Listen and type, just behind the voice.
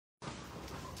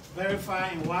verify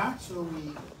and why, so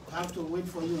we have to wait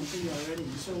for you until you are ready.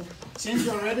 So since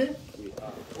you're ready,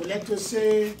 we'd like to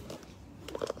say,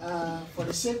 for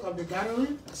the sake of the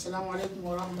gathering, Assalamu alaikum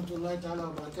wa rahmatullahi ta'ala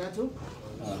wa barakatuh.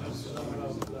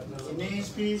 It means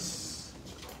peace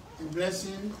and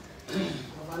blessing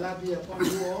of Allah be upon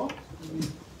you all.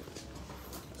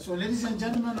 So ladies and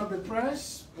gentlemen of the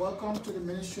press, welcome to the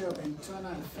Ministry of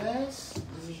Internal Affairs.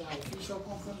 This is our official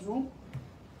conference room.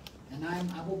 And I'm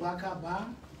Abu Bakr Ba,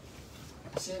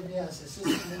 I serve here as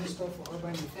Assistant Minister for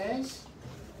Urban Affairs.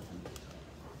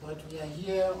 But we are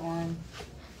here on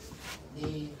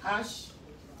the Hajj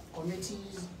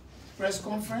Committee's press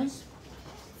conference,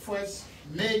 first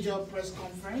major press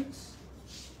conference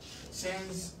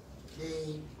since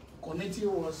the committee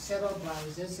was set up by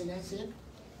His Excellency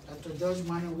Dr. George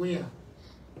Manuel.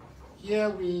 Here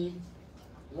we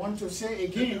want to say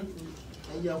again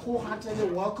that you are wholeheartedly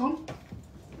welcome.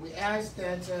 We ask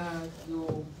that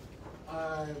you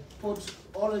put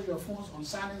all of your phones on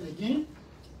silent again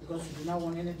because we do not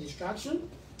want any distraction.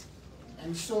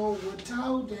 And so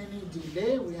without any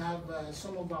delay, we have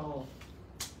some of our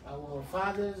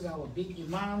fathers, our big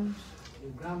imams, the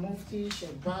Grand Mufti,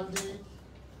 Sheikh Balde,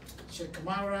 Sheikh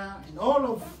Kamara, and all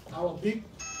of our big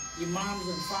imams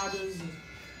and fathers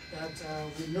that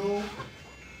we know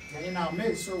are in our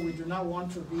midst, so we do not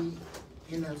want to be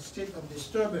in a state of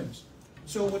disturbance.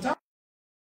 So without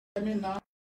now,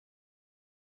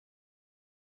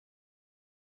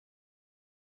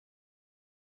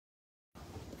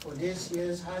 for this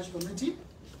year's Hajj Committee,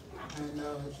 and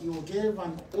he will give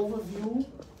an overview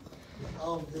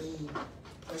of the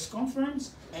press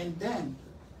conference and then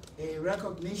a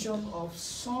recognition of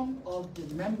some of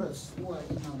the members who are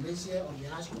in our midst here of the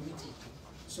Hajj Committee.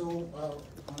 So,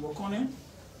 Mbokone,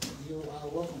 you are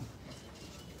welcome.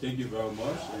 Thank you very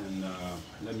much, and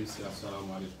let me say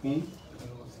assalamu alaikum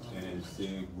and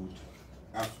say good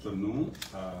afternoon,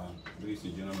 ladies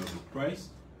and gentlemen of the press.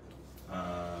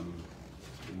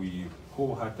 We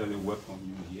wholeheartedly welcome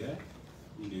you here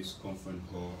in this conference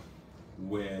hall,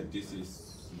 where this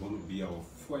is going to be our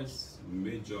first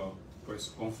major press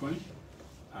conference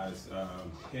as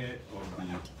head of the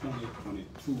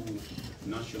 2022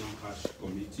 National Hajj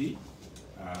Committee.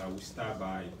 We start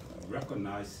by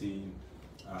recognizing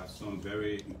some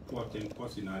very important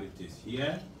personalities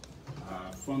here,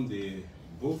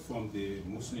 both from the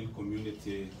Muslim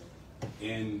community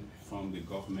and from the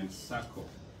government circle.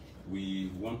 We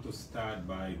want to start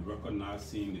by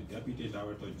recognizing the Deputy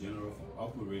Director General for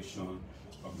Operation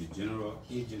of the General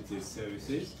Agency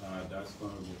Services, that's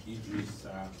Honorable Idris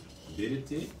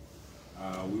Bedete.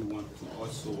 We want to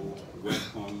also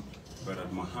welcome Brother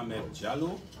Mohammed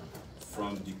Jallo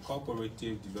from the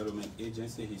Cooperative Development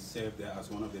Agency. He served there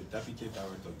as one of the Deputy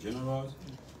Director Generals.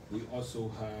 We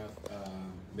also have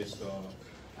Mr.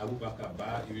 Abu Bakr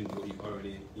Ba, even though he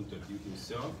already introduced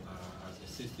himself as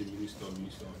Assistant Minister of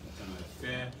Internal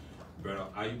Affairs. Brother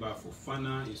Ayuba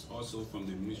Fofana is also from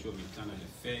the Ministry of Internal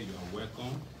Affairs. You are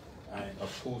welcome. And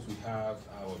of course, we have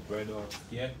our brother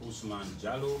here, Usman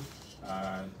Jallo,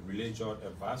 religious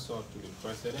advisor to the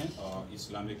President, or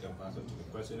Islamic advisor to the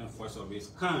President, first of his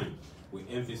kind. With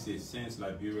emphasis, since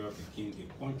Liberia became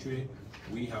a country,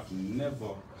 we have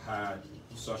never had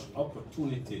such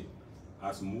opportunity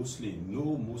as Muslim.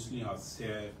 No Muslim has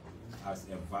served as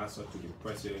advisor to the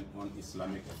President on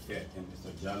Islamic affairs, and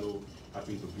Mr. Jallo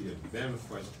happened to be the very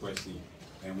first person.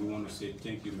 And we want to say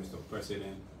thank you, Mr.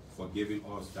 President, for giving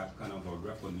us that kind of a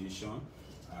recognition.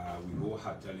 We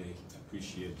wholeheartedly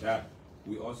appreciate that.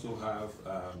 We also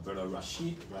have Brother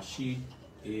Rashid. Rashid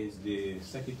is the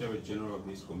Secretary General of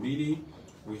this committee.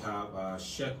 We have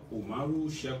Sheikh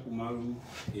Umaru. Sheikh Umaru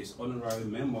is honorary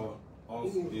member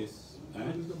of this.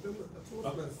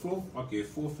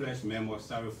 Full-fledged member,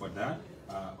 sorry for that,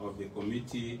 of the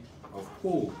committee. Of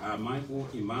course, my own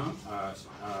Imam,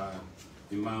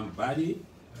 Imam Badi,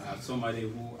 somebody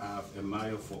who I've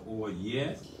admired for over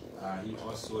years. He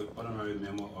also an honorary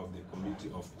member of the committee.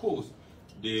 Of course,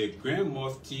 the Grand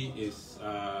Mufti is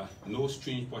no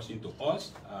strange person to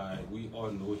us. We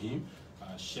all know him.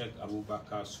 Sheikh Abu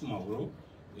Bakr Sumaworo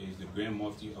is the Grand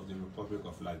Mufti of the Republic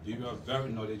of Liberia, very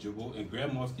knowledgeable, and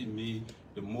Grand Mufti me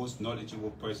the most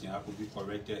knowledgeable person. I could be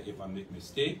corrected if I make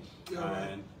mistake.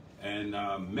 Yeah, and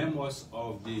members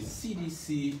of the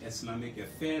CDC Islamic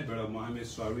Affairs, Brother Mohammed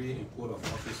Swari, and Code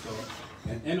of Officer,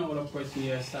 and any other person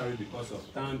here, sorry because of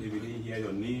time, if you didn't hear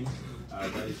your name,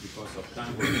 that is because of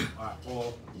time, but you are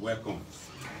all welcome.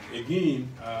 Again,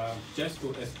 just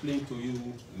to explain to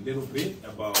you a little bit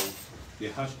about the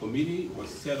Hajj Committee, was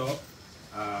set up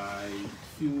a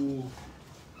few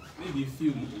maybe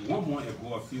one month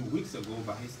ago, a few weeks ago,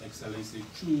 by His Excellency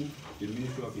through the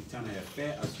Ministry of Internal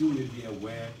Affairs. As you may be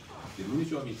aware, the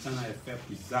Ministry of Internal Affairs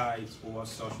presides over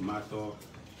such matter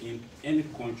in any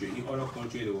country. In other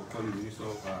countries, they will call it Ministry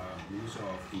of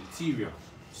Interior.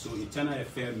 So internal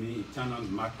affairs means internal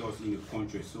matters in the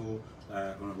country. So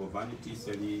Honorable Vanity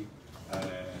said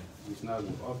it's now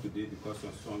up to date because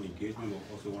of some engagement. We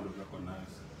also want to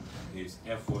recognize his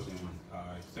efforts and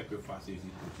sacrifices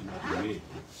he continues to make.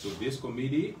 So this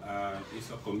committee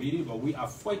is a committee, but we are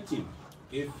fighting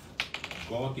if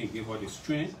God can give us the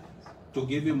strength to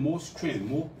give him more strength,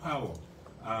 more power,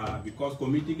 because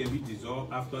committee can be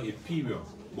dissolved after a period.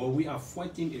 But we are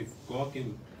fighting if God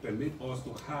can permit us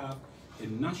to have a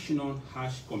national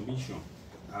Hajj commission.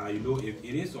 You know, if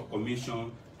it is a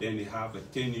commission, then they have a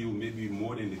tenure, maybe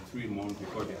more than the 3 months,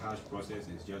 because the Hajj process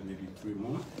is just maybe 3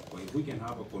 months. But if we can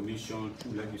have a commission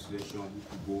through legislation, we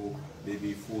could go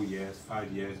maybe 4 years,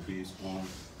 5 years, based on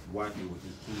what it would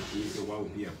include, so what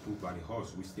would be approved by the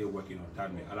House. We're still working on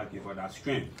that. May Allah give us that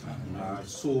strength.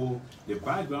 So the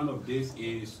background of this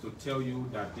is to tell you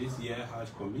that this year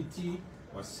Hajj committee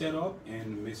was set up,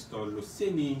 and Mr.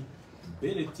 Loseni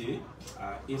Belete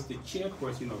is the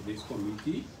chairperson of this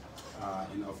committee,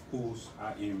 and of course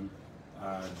I am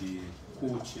the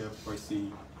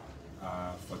co-chairperson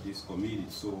for this committee.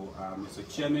 So Mr.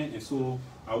 Chairman, and so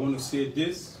I want to say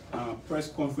this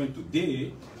press conference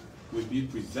today will be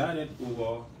presided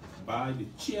over by the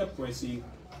chairperson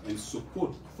and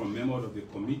support from members of the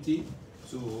committee.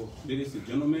 So ladies and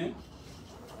gentlemen,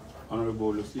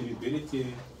 Honorable Loseni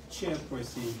Belete,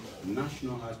 chairperson,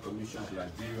 National Hajj Commission of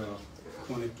Liberia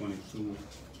 2022.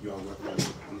 You are welcome.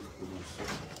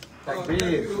 Thank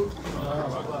you.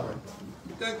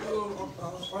 Thank you,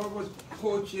 Honorable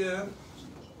Co-Chair,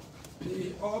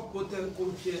 the all-potent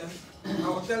Co-Chair. I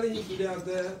was telling you today as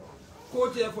the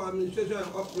Co-Chair for Administration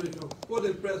and Operation. Put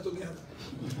the press together.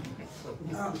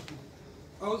 I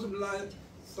also like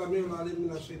Samuel Ali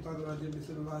Minashaitan Rajim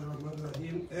Bismillah Rahman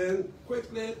Rahim, and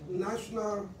quickly,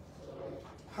 National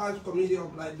Hajj Committee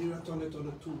of Liberia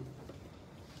 2022.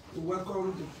 We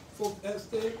welcome the 4th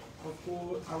estate, of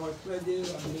course, our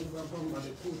pledges, and then welcome by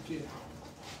the Co-Chair.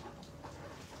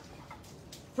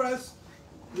 Press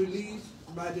release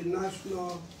by the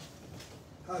National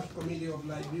Hajj Committee of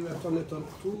Liberia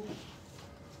 2022,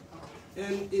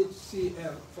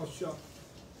 NHCL for short.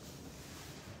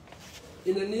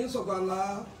 In the names of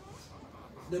Allah,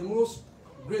 the most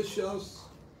gracious,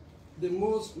 the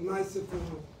most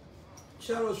merciful,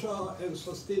 cherisher and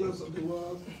sustainers of the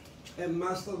world, and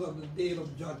masters of the day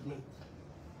of judgment.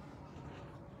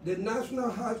 The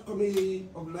National Hajj Committee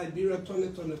of Liberia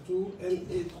 2022,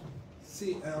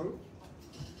 NHCL,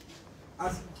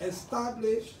 as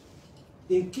established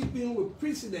in keeping with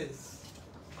precedents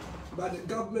by the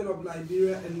government of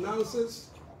Liberia, announces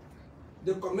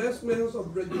the commencement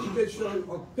of registration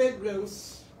of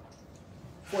pilgrims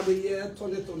for the year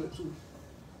 2022.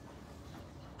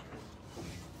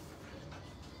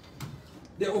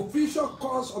 The official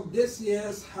cost of this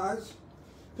year's Hajj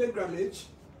pilgrimage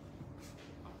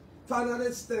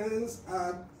finally stands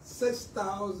at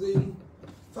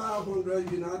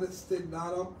 $6,500 United States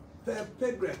per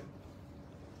pilgrim.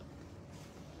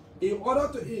 In order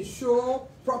to ensure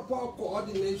proper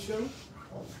coordination,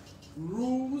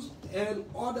 rules, and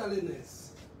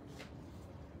orderliness,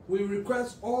 we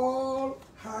request all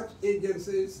Hajj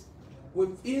agencies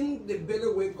within the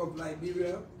bailiwick of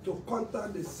Liberia to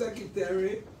contact the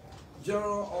Secretary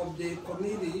General of the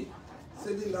committee,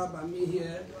 sitting down by me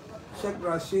here, Sheikh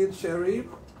Rashid Sharif,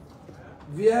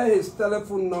 via his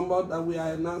telephone number that we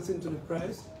are announcing to the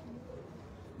press,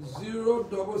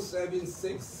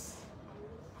 0776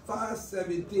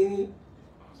 517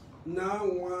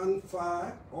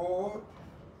 915 or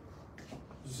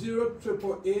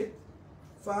 0888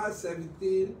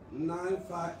 517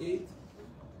 958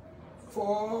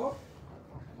 for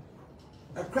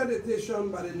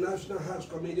accreditation by the National Hajj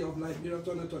Committee of Liberia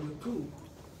 2022.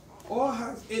 All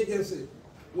Hajj agencies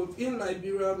within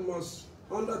Liberia must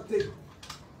undertake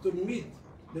to meet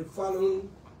the following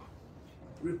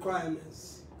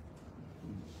requirements.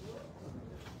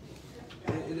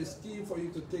 And it is key for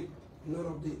you to take note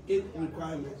of the 8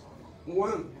 requirements.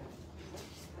 1,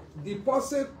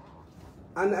 deposit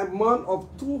an amount of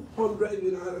 $200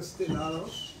 United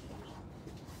States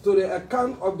to the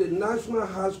account of the National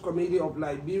Hajj Committee of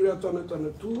Liberia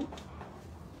 2022,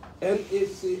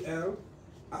 NHCL,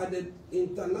 at the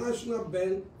International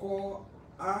Bank called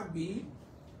RB,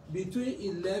 between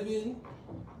 11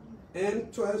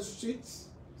 and 12 Streets,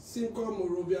 Simcoe,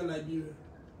 Monrovia, Liberia.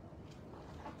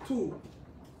 2,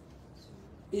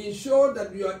 ensure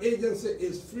that your agency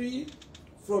is free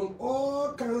from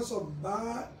all kinds of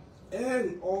bad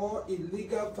and or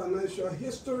illegal financial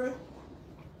history,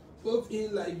 both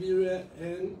in Liberia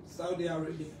and Saudi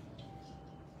Arabia.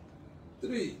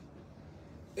 3.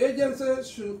 Agencies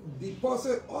should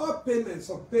deposit all payments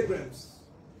of pilgrims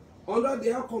under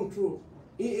their control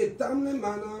in a timely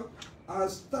manner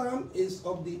as time is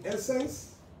of the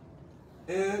essence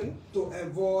and to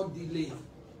avoid delay.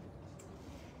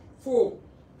 4.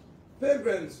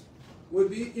 Pilgrims will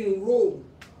be enrolled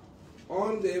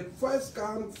on the first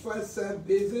come, first served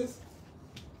basis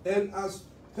and as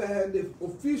per the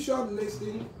official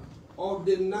listing of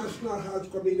the National Hajj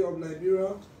Committee of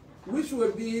Liberia, which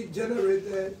will be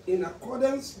generated in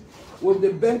accordance with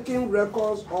the banking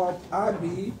records of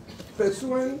RB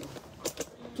pursuant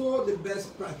to the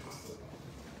best practice.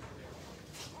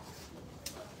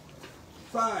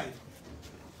 5.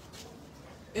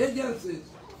 Agencies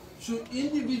should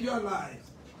individualize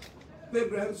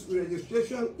pilgrims'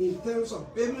 registration in terms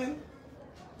of payment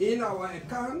in our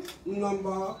account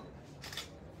number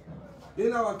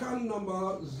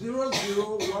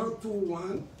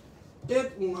 00121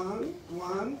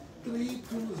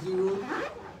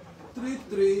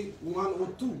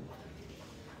 811-320-33102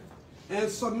 and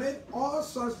submit all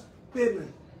such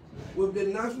payment with the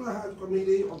National Hajj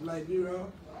Committee of Liberia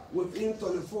within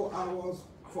 24 hours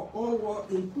for onward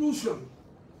inclusion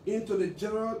into the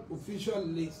general official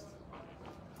list.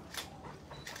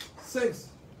 6.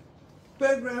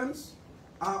 Pilgrims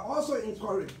are also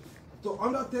encouraged to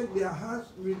undertake their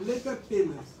Hajj-related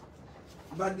payments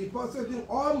by depositing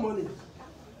all money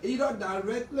either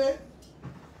directly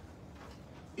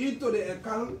into the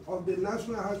account of the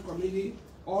National Hajj Committee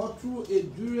or through a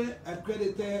duly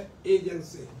accredited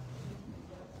agency.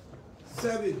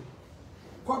 7.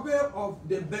 Copy of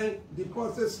the bank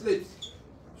deposit slips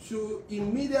should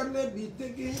immediately be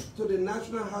taken to the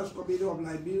National Hajj Committee of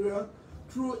Liberia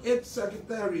through its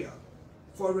secretariat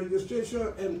for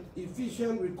registration and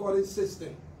efficient recording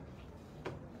system.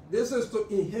 This is to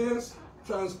enhance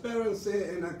transparency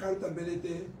and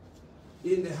accountability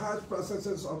in the Hajj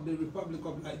processes of the Republic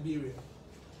of Liberia.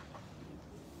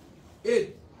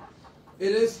 8.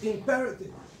 It is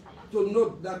imperative to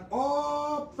note that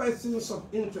all persons of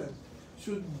interest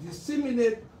should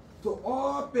disseminate to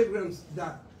all pilgrims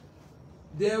that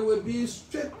there will be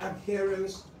strict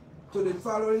adherence to the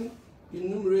following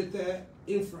enumerated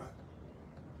infra.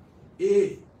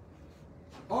 A.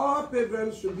 All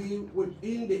pilgrims should be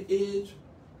within the age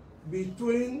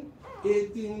between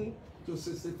 18 to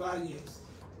 65 years.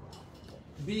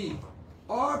 B.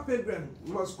 All pilgrims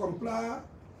must comply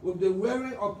with the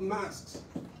wearing of masks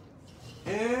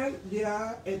and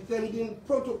their attending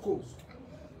protocols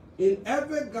in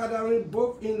every gathering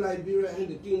both in Liberia and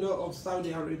the Kingdom of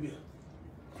Saudi Arabia.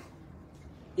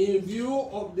 In view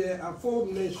of the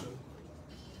aforementioned,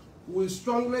 we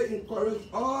strongly encourage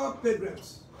all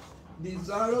pilgrims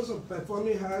desirous of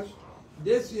performing Hajj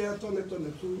this year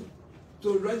 2022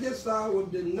 to register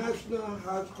with the National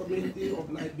Hajj Committee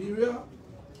of Liberia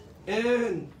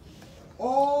and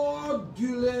all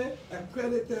duly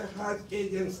accredited Hajj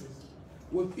agencies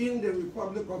within the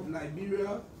Republic of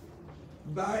Liberia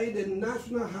by the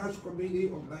National Hajj Committee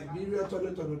of Liberia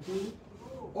 2022.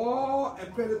 All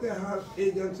accredited Hajj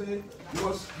agencies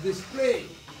must display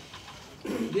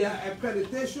their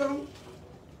accreditation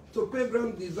to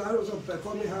pilgrims desirous of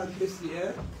performing Hajj this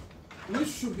year, which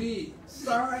should be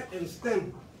signed and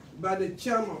stamped by the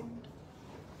chairman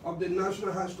of the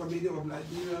National Hajj Committee of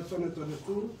Liberia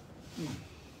 2022,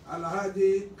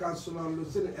 Alhaji Councillor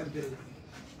Lucine Ebel.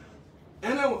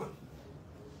 Anyone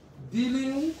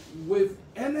dealing with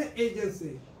any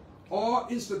agency or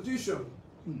institution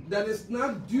that is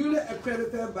not duly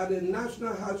accredited by the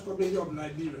National Hajj Committee of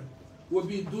Liberia will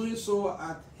be doing so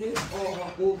at his or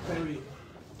her own peril.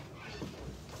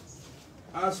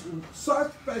 As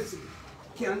such person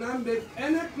cannot make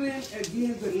any claim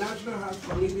against the National Hajj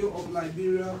Committee of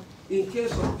Liberia in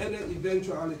case of any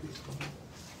eventuality.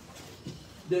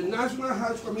 The National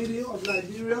Hajj Committee of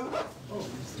Liberia,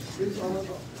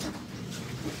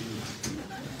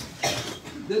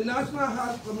 the National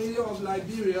Hajj Committee of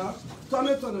Liberia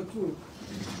 2022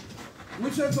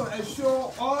 wishes to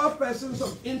assure all persons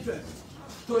of interest,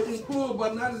 to include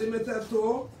but not limited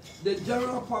to the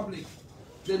general public,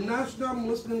 the National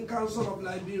Muslim Council of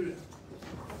Liberia,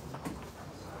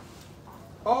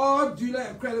 all duly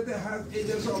accredited Hajj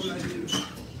agents of Liberia,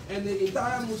 and the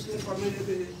entire Muslim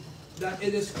community that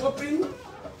it is open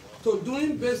to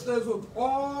doing business with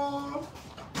all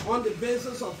on the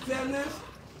basis of fairness,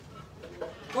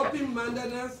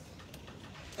 open-mindedness,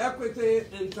 equity,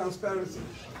 and transparency.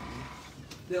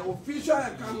 The official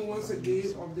account, once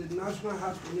again, of the National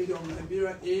Hajj Committee of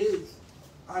Liberia is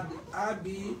at the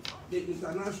IB, the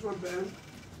International Bank,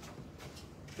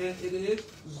 and it is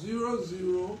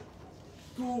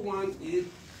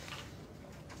 00218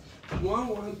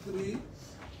 113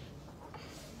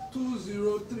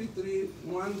 2033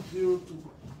 102.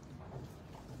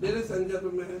 Ladies and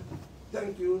gentlemen,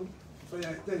 thank you for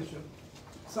your attention.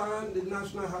 Signed, the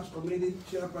National Hajj Committee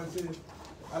Chairperson,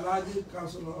 Alhaji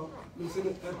Councillor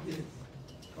Lucille FJ.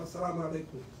 Assalamu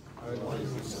alaikum.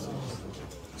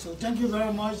 So thank you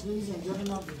very much, ladies and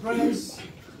gentlemen of the press.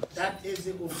 That is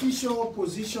the official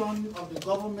position of the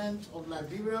government of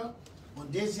Liberia on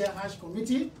this year's Hajj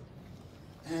Committee.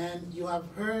 And you have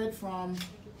heard from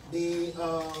the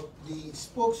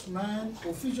spokesman,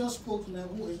 official spokesman,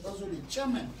 who is also the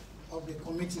chairman of the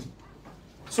committee.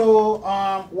 So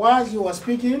while you were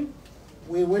speaking,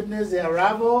 we witnessed the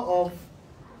arrival of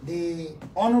the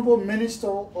Honorable Minister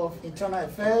of Internal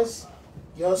Affairs,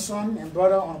 your son and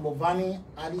brother, Honorable Bani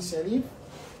Ali Salif.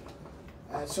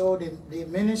 So the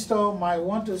minister might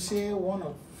want to say one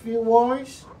or few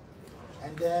words,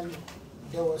 and then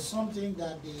there was something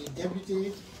that the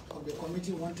deputy of the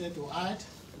committee wanted to add.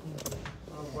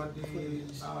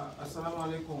 Assalamu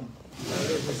alaikum.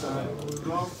 I would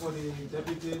love for the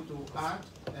deputy to add.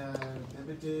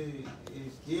 Deputy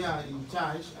is here in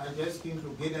charge. I just came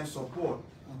to get them support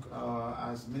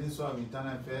as Minister of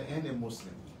Internal Affairs and a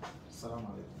Muslim. Assalamu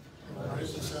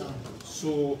alaikum.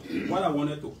 So what I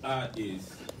wanted to add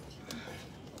is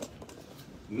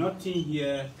nothing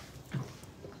here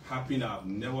happened that have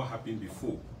never happened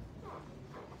before.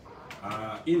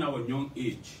 In our young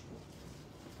age,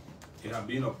 it has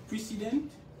been a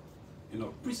precedent, in a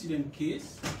precedent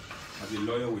case, as the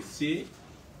lawyer would say,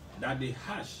 that the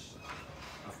Hajj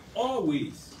have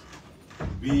always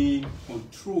been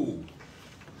controlled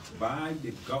by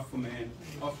the government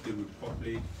of the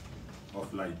Republic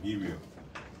of Liberia.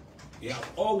 It has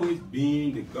always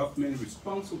been the government's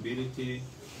responsibility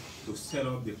to set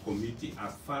up the committee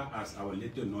as far as our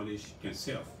little knowledge can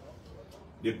serve.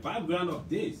 The background of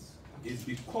this is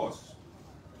because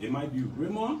it might be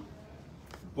Raymond,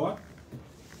 but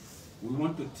we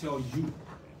want to tell you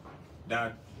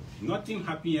that nothing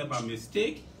happened here by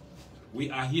mistake.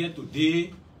 We are here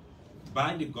today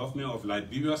by the government of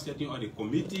Liberia setting up the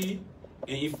committee,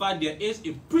 and in fact there is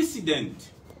a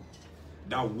precedent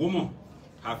that women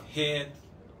have had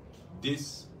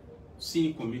this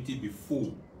same committee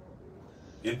before.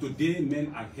 And today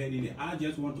men are heading it. I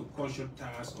just want to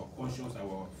conscientize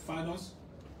our fathers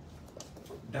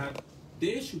that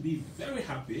they should be very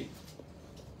happy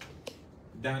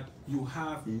that you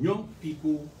have young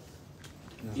people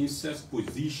in such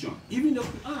position. Even the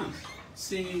Quran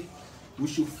say we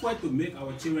should fight to make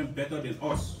our children better than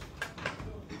us.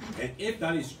 And if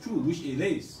that is true, which it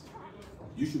is,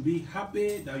 you should be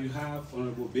happy that you have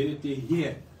Honorable Benedict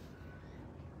here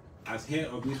as head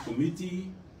of this committee,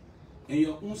 and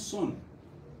your own son,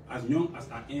 as young as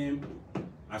I am,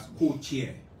 as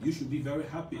co-chair. You should be very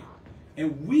happy.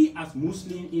 And we as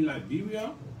Muslims in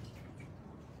Liberia,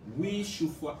 we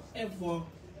should forever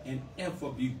and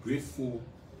ever be grateful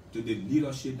to the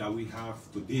leadership that we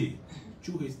have today,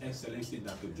 through His Excellency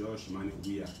Dr. George Mani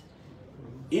Weah.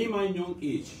 In my young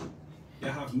age,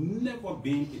 there have never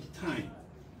been a time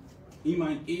in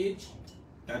my age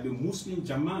that the Muslim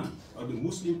Jamaat or the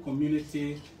Muslim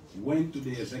community went to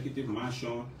the executive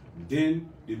mansion, then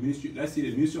the ministry, let's say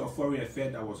the Ministry of Foreign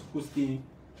Affairs that was hosting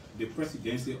the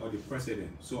presidency or the president.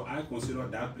 So I consider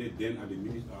that place then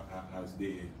as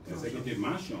the executive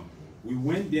mansion. We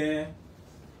went there,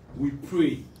 we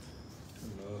prayed.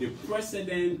 The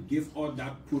president gave us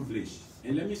that privilege.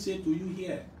 And let me say to you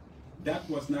here, that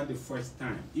was not the first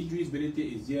time. Idris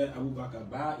Benete is here, Abu Bakr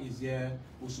Ba is here,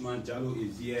 Usman Jallo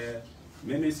is here,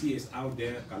 Memesi is out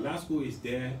there, Kalasco is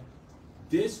there.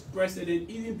 This president,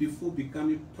 even before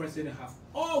becoming president, have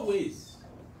always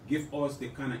give us the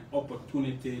kind of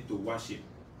opportunity to worship.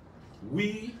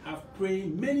 We have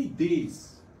prayed many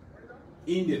days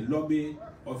in the lobby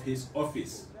of his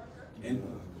office. And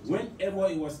whenever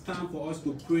it was time for us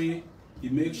to pray, he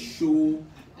makes sure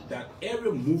that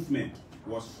every movement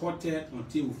was halted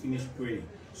until we finished praying.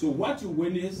 So what you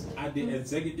witness at the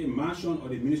executive mansion or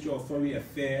the Ministry of Foreign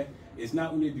Affairs is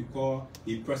not only because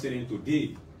he's president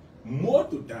today. More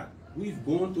to that, we've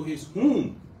gone to his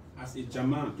home as a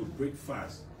Jamaat to break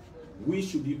fast. We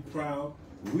should be proud.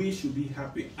 We should be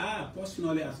happy. I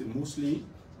personally, as a Muslim,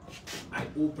 I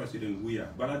owe President Weah.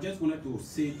 But I just wanted to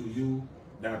say to you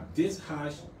that this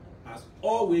Hajj has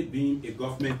always been a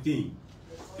government thing.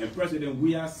 And President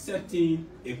Weah setting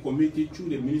a committee through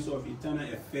the Ministry of Internal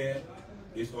Affairs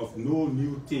is of no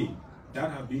new thing.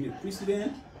 that have been a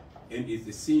precedent, and it's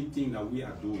the same thing that we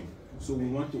are doing. So we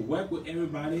want to work with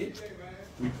everybody.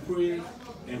 We pray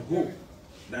and hope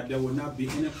that there will not be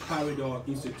any corridor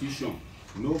institution.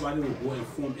 Nobody will go and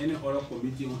form any other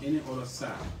committee on any other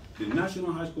side. The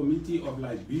National Hajj Committee of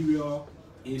Liberia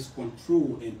is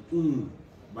controlled and owned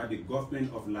by the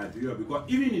government of Liberia, because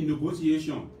even in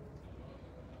negotiation,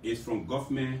 it's from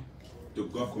government to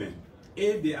government.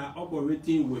 If they are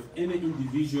operating with any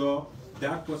individual,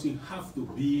 that person has to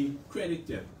be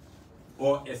credited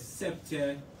or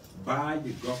accepted by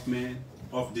the government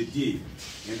of the day.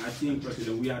 And I think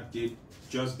President Weah did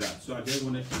just that. So I just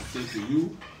wanted to say to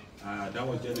you, that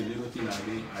was just a little thing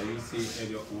I didn't say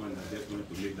earlier on. I just wanted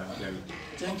to make that clarity.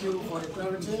 Thank you for the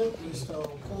clarity,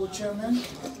 Mr. Co-Chairman.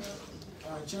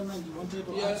 Chairman, you wanted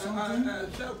to add something?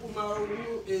 Sheikh Umar,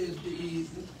 who is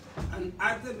an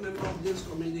active member of this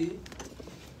committee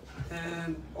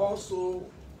and also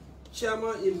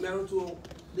Chairman Emeritus,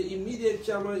 the immediate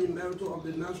Chairman Emeritus of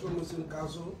the National Muslim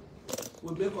Council,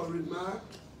 will make a remark,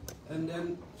 and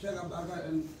then Sheikh Abaka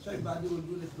and Sheikh Badi will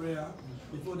do the prayer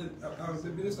before the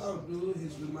minister will do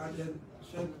his remark, and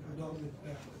Sheikh will do the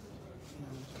prayer.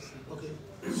 Okay,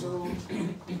 so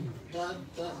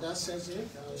that says it.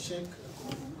 Sheikh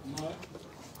Umar.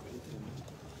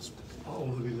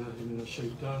 أعوذ بالله من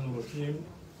الشيطان الرجيم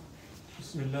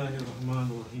بسم الله الرحمن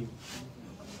الرحيم.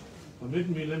 Permit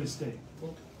me, let me stay.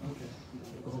 Okay.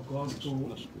 God to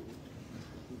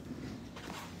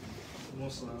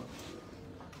Musa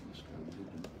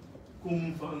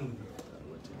Kum Fan.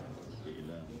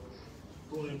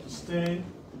 Going to stay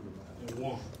and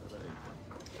walk.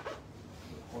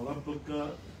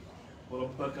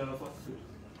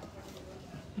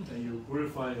 And you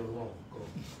glorify your Lord.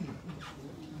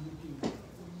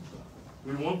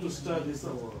 We want to start this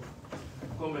our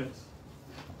comment.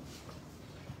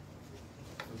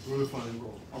 Glorifying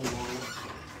God.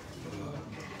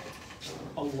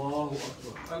 Allahu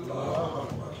Akbar. Allahu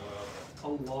Akbar.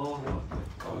 Allahu Akbar.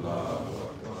 Allahu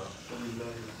Akbar.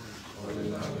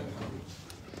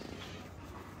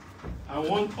 I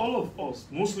want all of us,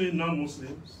 Muslims,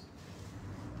 non-Muslims,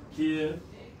 here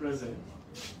present,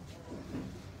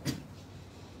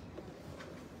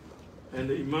 and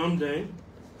the Imam there,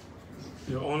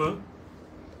 Your Honor,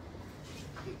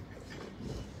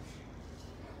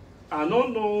 I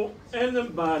don't know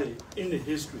anybody in the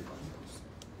history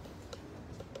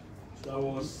that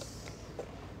was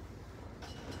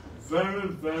very,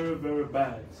 very, very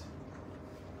bad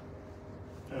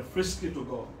and frisky to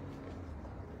God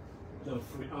than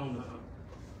Fir'aun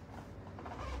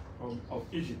of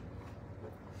Egypt.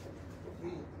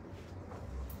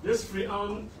 This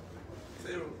Fir'aun,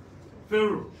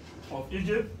 Pharaoh of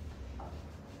Egypt,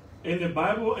 in the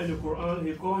Bible and the Quran,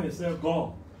 he called himself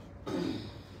God.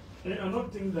 And I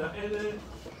don't think that anybody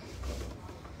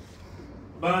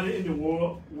in the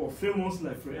world was famous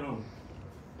like Fir'aun.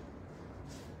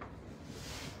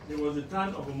 It was the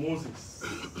time of Moses.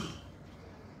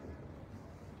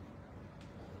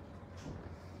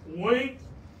 When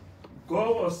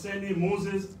God was sending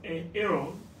Moses and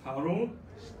Harun,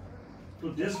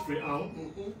 to this Fir'aun,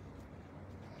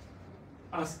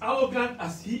 as arrogant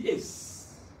as he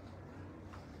is,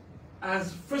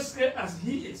 as frisky as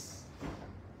he is,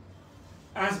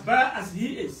 as bad as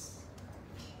he is,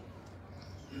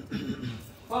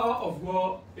 power of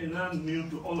God is not new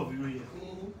to all of you here.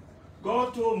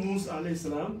 God told Moses alayhi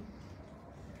salam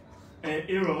and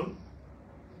Aaron,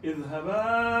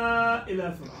 اذهبا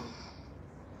إلى فرعون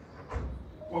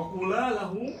وقولا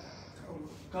له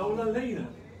قولا لينا.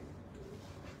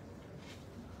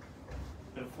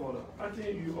 And further, I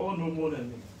think you all know more than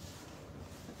me.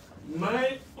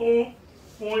 My own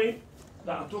point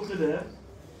that I took there,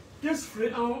 this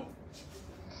Fir'aun,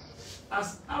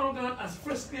 as arrogant, as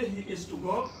frisky he is to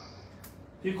God,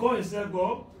 he called himself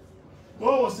God.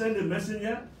 God was sending a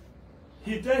messenger.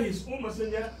 He tell his own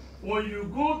messenger, when you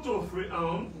go to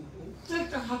Fir'aun, take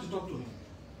the heart to talk to him.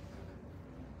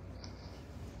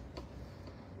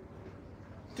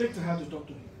 Take the heart to talk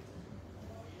to him.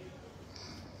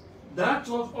 That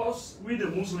taught us, we the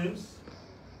Muslims,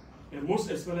 and most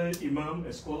especially Imam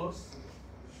and scholars,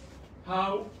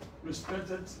 how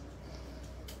respected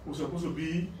we're supposed to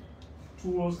be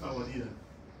towards our leader.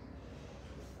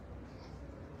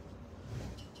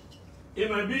 It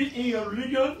might be in your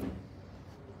religion,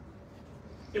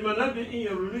 it might not be in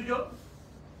your religion,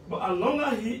 but as long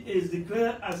as he is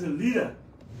declared as a leader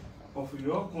of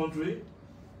your country,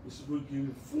 we should give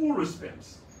him full respect.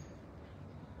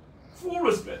 Full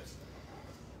respect.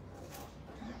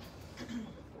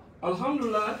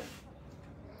 Alhamdulillah,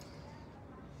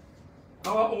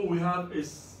 our own we have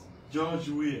is George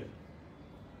Weah.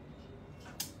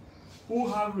 who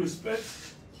have respect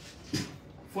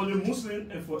for the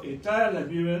Muslim and for entire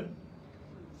Liberian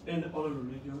and other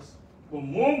religions, but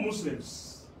more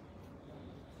Muslims.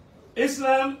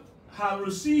 Islam have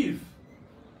received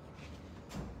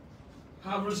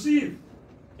in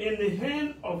the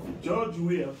hand of George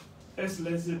Weah,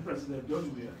 Excellency President George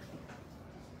Weah,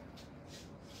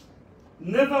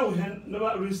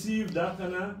 never received that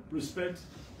kind of respect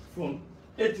from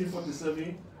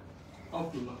 1847 up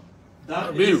to now.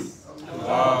 That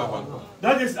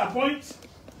is a point.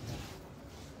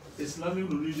 Islamic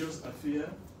Religious Affairs,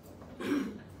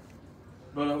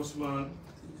 Brother Usman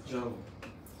Jallo.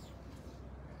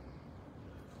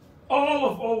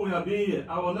 All we have been here.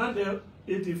 I was not there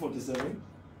 1847.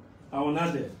 I was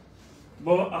not there.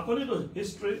 But according to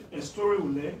history and story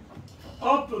we learn,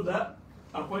 up to that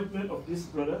appointment of this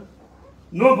brother,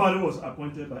 nobody was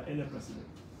appointed by any president.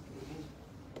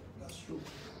 That's true.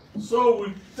 So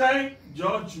we thank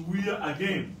George Weah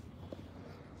again.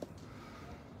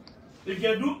 He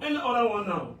can do any other one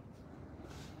now.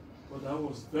 But that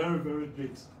was very, very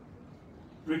great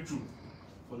breakthrough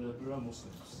for the Liberian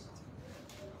Muslims.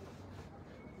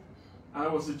 I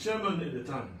was the chairman at the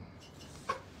time.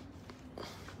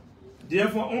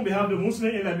 Therefore, on behalf of the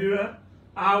Muslims in Liberia,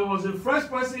 I was the first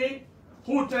person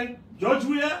who thanked George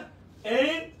Weah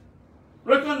and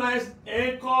recognized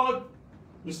and called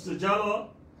Mr. Jallo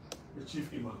the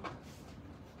chief imam.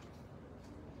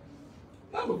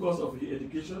 Not because of his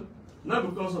education, not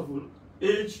because of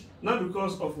age, not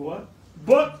because of what,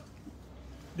 but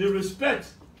the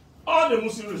respect, all the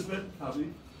Muslim respect have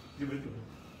been given to him.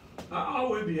 I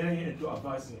always behind him to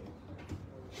advise him.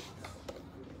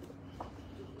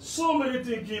 So many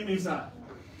things came inside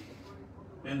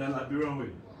in the Liberian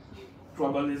way.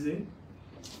 Tribalism,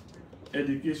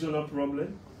 educational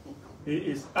problem. He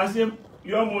is as if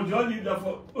your majority leader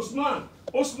for Usman.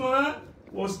 Usman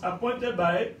was appointed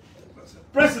by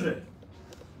president.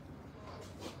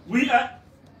 We are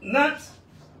not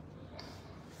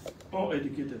all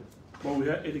educated, but we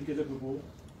are educated people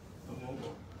among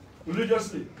us.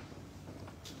 Religiously.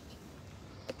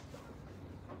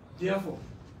 Therefore,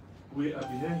 we are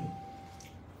behind him.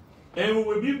 And we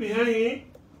will be behind him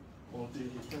until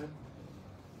he can.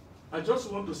 I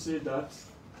just want to say that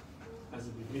as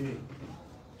a beginning,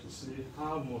 to say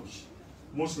how much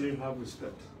Muslims have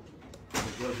respect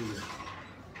for George Weah.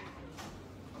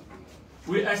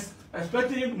 We are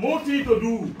expecting more things to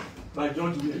do by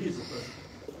George Weah. He is the president.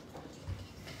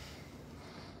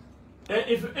 And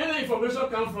if any information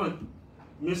comes from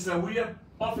Mr. Weah's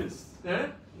office,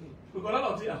 we got a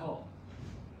lot of things at home.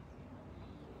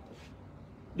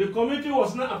 The committee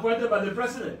was not appointed by the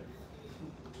president.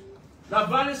 The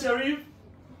Valley Sheriff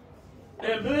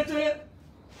and military,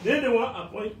 they don't want to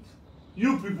appoint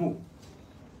you people.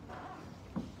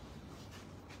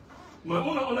 My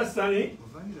own understanding,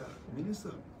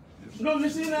 no,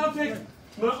 listen now, take.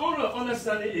 My own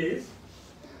understanding is,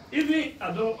 even,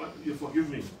 I don't, you forgive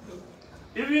me,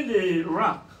 even the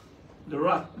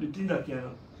thing that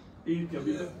can be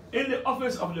in the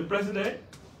office of the president,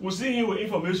 we see him with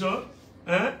information,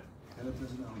 the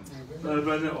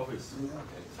president office.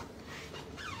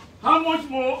 How much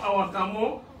more our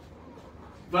Kamo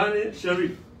Valley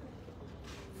Sheriff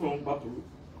from Bapuru?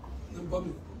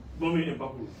 Bombing in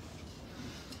Bapuru.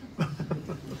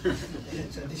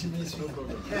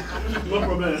 No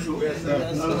problem.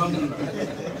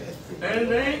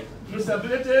 And then Mr.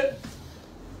 Bilete,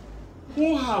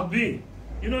 who have been,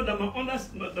 you know,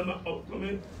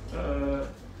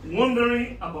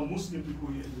 wondering about Muslim people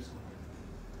here in this country.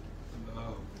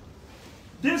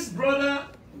 This brother,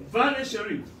 Valley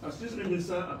Sheriff, Assistant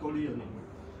Minister, I call your name,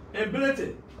 and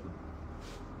Bilete,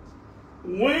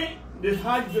 when the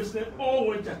Hajj business all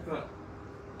went to Accra,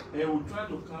 and we tried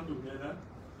to come together,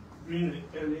 bring the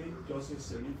early Johnson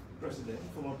Sirleaf president,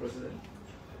 former president.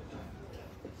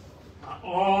 I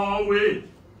always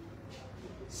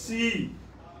see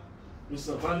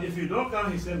Mr. Van, if you don't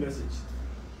come, he send message.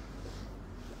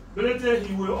 Bilete,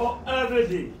 he will all every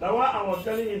day. That's why I was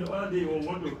telling him the other day when we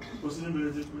want to proceed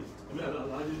Bilete,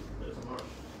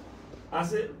 I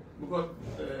said, because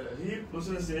he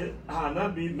personally said, I have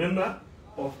not been member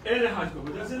of any Hajj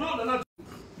committee. I said, no, they're not.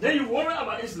 Then you worry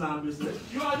about Islam business,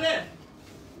 you are there.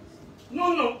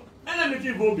 No,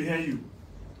 enemy go behind you.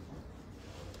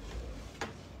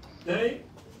 Then,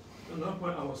 at that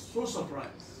point, I was so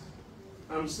surprised.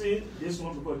 I'm saying this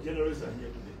one because generals are here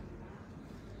today,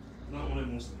 not only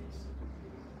Muslims.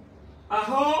 I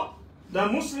heard the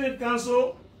Muslim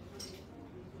Council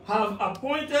have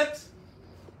appointed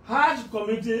Hajj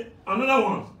committee, another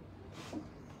one,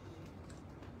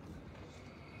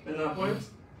 and appoint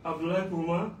Abdullah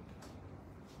Kurma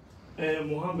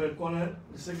Mohammed Corner,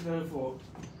 the Secretary for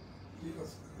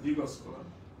Legal Scholar,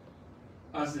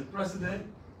 as the President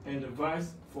and the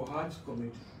Vice for Hajj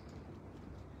Committee.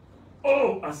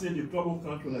 Oh, I say the trouble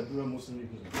comes to Nigeria Muslim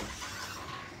League.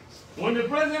 When the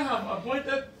President have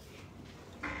appointed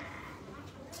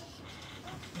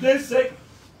this sect,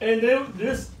 and then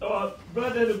this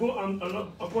brother they go and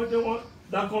appointed one,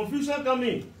 that confusion come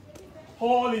in,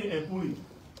 holy and fully.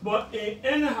 But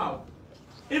anyhow,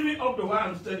 even up to where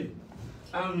I'm studying,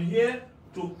 I'm here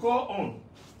to call on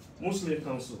Muslim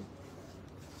Council.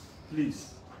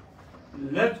 Please,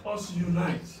 let us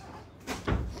unite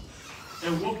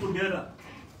and work together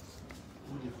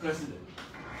with the President.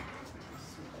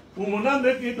 We will not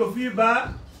make it to feel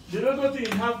bad. The little thing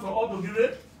he has for all to give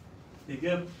it, he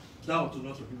gave doubt to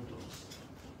not to give it to us.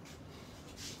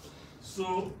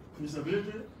 So, Mr. Billy,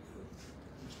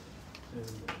 and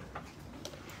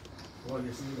what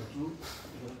you see we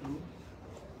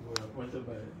were appointed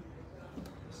by,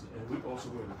 and we also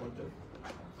were appointed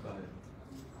by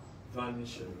Vanny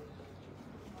Sherry.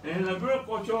 And Liberian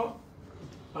culture,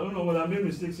 I don't know whether I made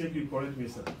mistakes, you can correct me,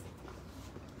 sir.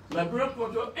 Liberian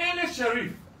culture, any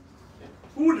sheriff,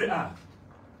 who they are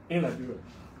in Liberia.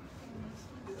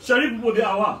 Sheriff people, they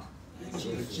are what?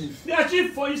 Chief. They are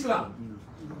chief for Islam.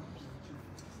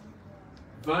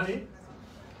 Vanny,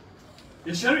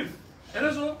 the sheriff. And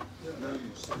also,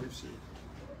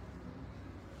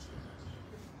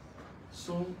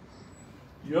 so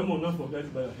you must not forget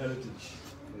about your heritage.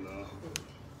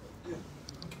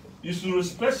 You should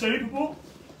respect Sheriff people,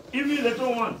 even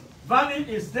little one. Vanny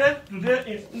is dead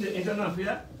today in the internal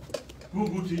affair.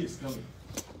 Guguti is coming.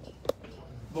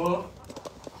 But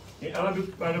in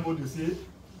Arabic parable they say,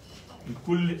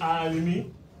 "Kulli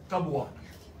alimi kabwa."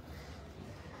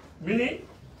 Meaning,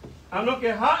 I don't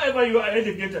care however you are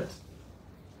educated,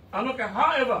 I don't care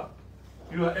however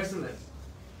you are excellent,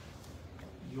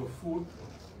 your foot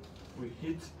will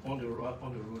hit on the road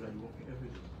that you walk every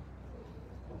day.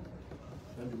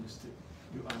 That's the mistake.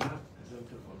 You are not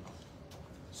exempted from that.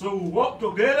 So we work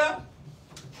together.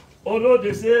 Although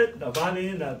they say the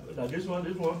Vanny, that this one,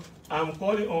 I'm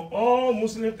calling on all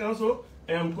Muslim council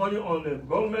and I'm calling on the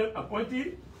government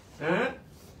appointee.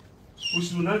 We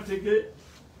should not take it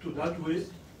to that way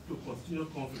to continue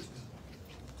conflict.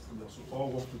 We should all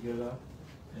work together,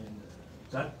 and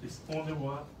that is only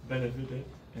what benefiting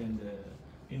and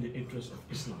in the interest of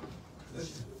Islam.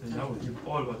 And that will give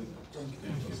all about it. Thank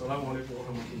you. Assalamu alaikum wa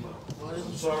rahmatullah.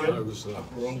 I'm sorry, I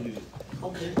wronged you.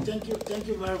 Okay, thank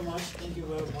you very much. Thank you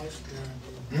very much.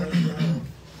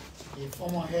 The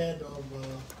former head of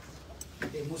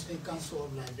the Muslim Council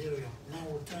of Liberia. Now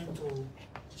we're trying to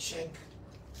Sheikh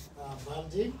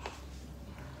Baldi,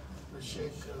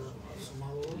 Sheikh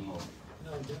Sumaru.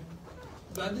 No,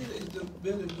 Baldi is the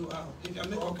building dua. If I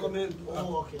make a comment.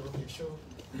 Oh, okay, sure.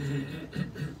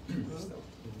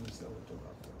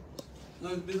 No,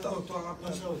 it's without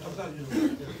talking.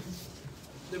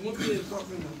 The Muslim is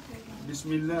talking.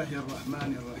 Bismillahir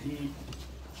Rahmanir Rahim.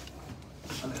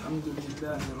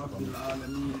 Alhamdulillahi Rabbil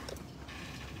Alameen.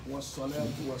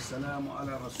 Wassalatu wassalamu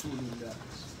ala Rasulillah.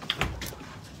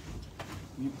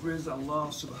 We praise Allah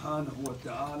subhanahu wa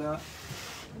ta'ala,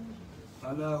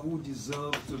 Allah who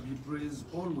deserves to be praised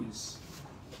always.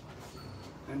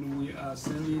 And we are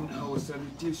sending our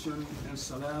salutation and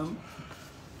salam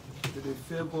to the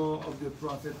favor of the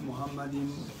Prophet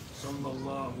Muhammadin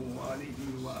sallallahu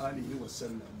alayhi wa alihi wa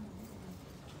sallam.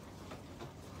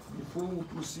 Before we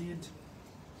proceed,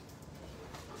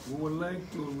 we would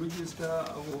like to register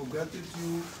our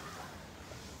gratitude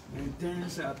and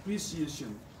thanks and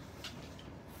appreciation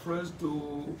first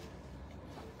to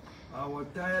our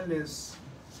tireless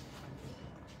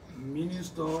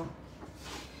Minister,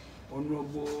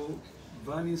 Honorable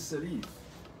Vanny Sharif,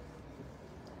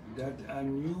 that I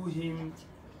knew him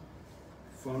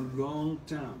from long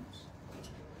times,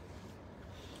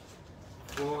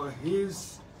 for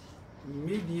his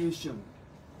mediation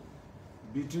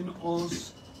between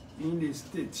us in the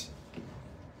state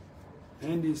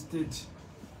and the state,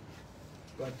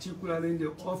 particularly in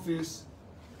the office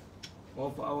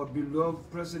of our beloved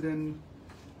President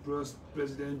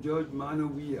George Mano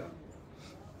Weah.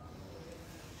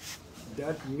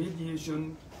 That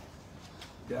mediation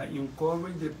that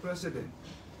encouraged the President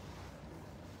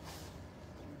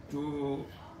to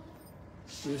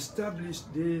establish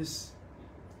this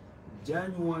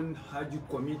genuine Hajj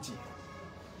committee.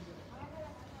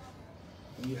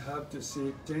 We have to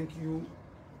say thank you,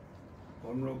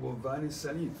 Honorable Vanny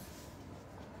Sharif.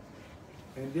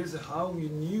 And this is how we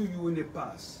knew you in the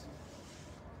past,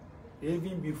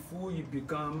 even before you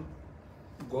become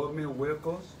government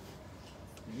workers.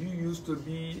 you used to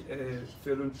be a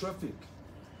philanthropic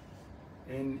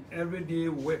and everyday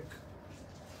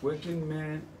working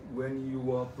man when you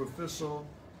were a professor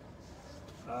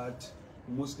at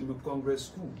Muslim Congress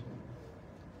School.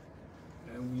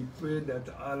 And we pray that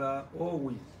Allah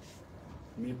always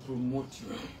may promote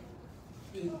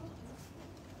you.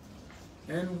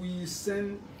 And we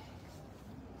send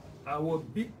our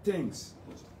big thanks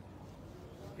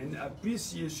and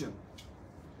appreciation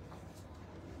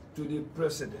to the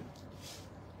president.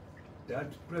 That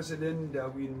president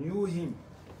that we knew him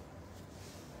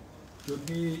to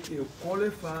be a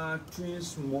qualified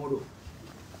twins model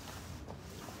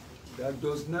that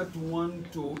does not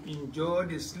want to enjoy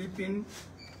the sleeping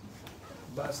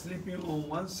by sleeping on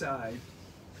one side,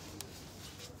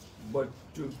 but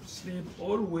to sleep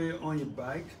all the way on a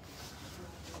bike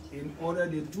in order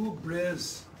the two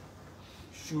breasts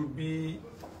should be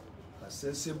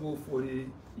accessible for the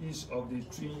ease of the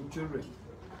twin children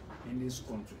in this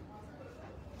country.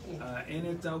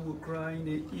 Anytime we cry in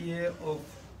the ear of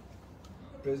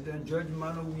President George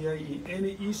Mano, we are in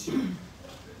any issue,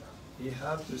 he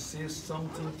has to say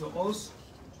something to us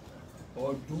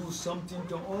or do something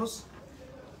to us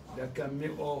that can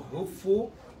make us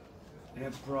hopeful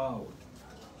and proud.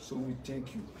 So we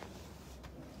thank you.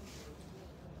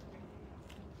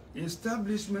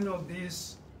 Establishment of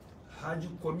this Hajj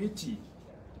committee,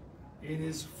 it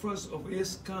is first of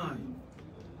its kind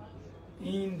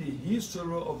in the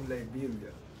history of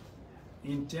Liberia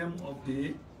in terms of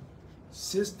the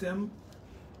system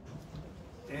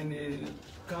and the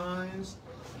kinds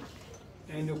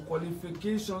and the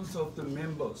qualifications of the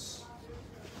members.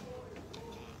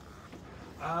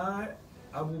 I,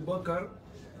 Abu Bakr,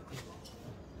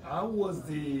 I was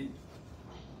the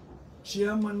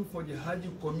chairman for the Hajj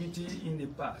committee in the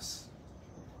past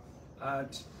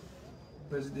at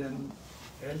President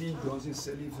Ellen Johnson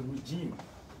Sirleaf's regime.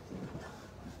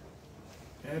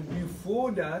 And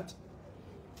before that,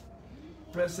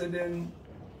 President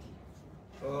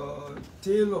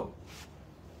Taylor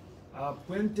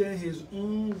appointed his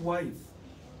own wife,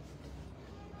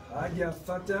 Haja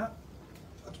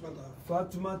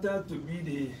Fatumata, to be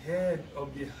the head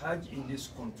of the Hajj in this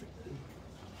country.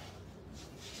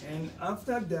 And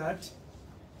after that,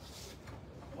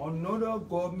 another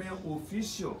government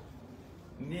official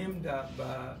named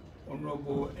by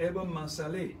Honorable Eba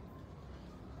Mansale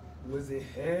was the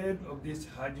head of this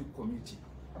Hajj committee.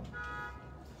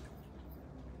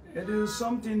 It is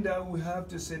something that we have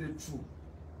to say the truth.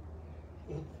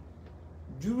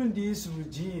 During these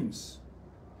regimes,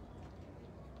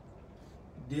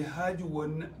 the Hajj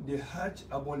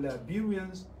about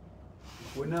Liberians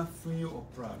were not free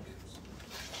of problems.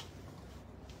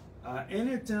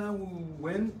 Anytime we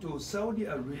went to Saudi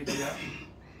Arabia,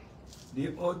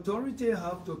 the authority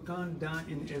have to come down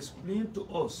and explain to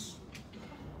us,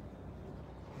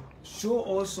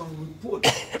 show us some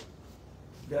reports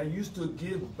that used to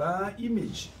give bad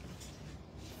image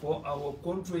for our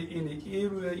country in the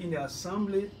area, in the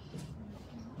assembly,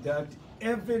 that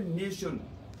every nation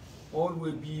all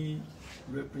will be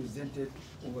represented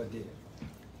over there.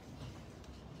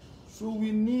 So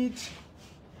we need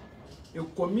a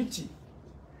committee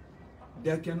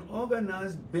that can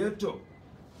organize better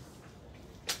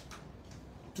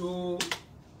to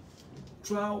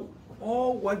try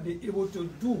all what they're able to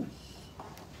do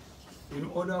in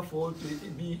order for us to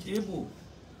be able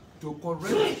to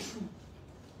correct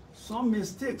some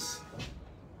mistakes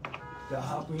that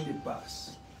happened in the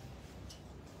past.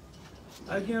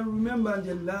 I can remember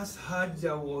the last Hajj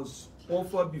that was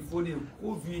offered before the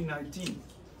COVID-19.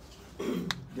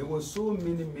 There were so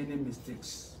many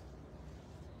mistakes.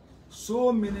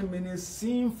 So many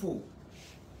sinful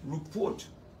reports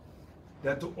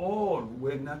that all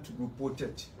were not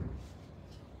reported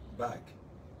back.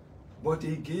 But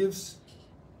he gave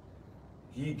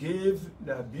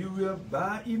Liberia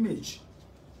bad image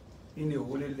in the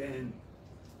Holy Land.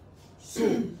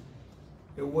 So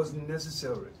it was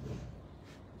necessary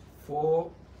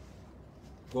for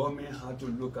government had to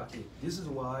look at it. This is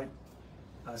why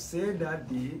I said that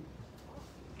the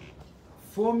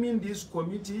forming this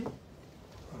committee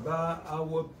by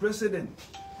our president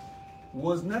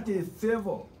was not a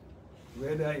favor,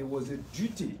 rather it was a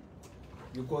duty,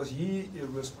 because he is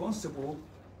responsible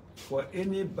for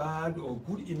any bad or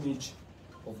good image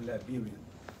of Liberia.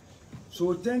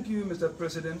 So thank you, Mr.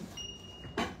 President,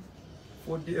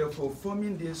 for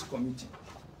forming this committee.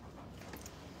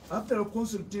 After a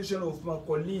consultation of my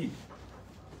colleague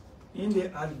in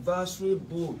the advisory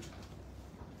board,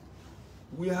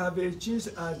 we have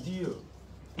exchanged ideas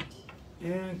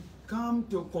and come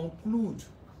to conclude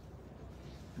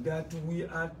that we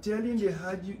are telling the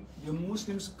Hajj, the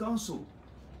Muslims Council,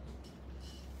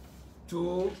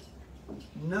 to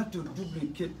not to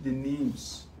duplicate the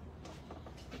names.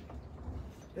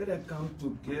 Let us come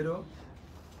together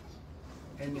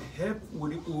and help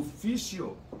with the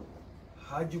official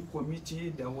Hajj committee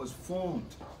that was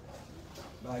formed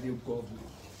by the government.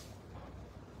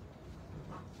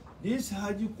 This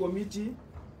Hajj committee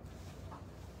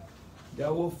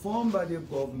that was formed by the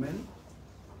government,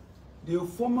 the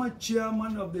former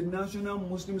chairman of the National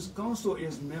Muslims Council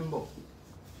is member.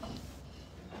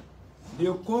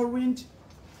 The current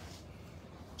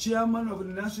chairman of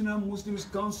the National Muslims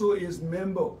Council is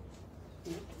member.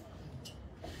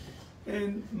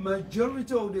 And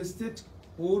majority of the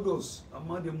stakeholders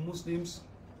among the Muslims,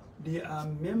 they are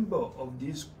member of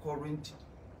this current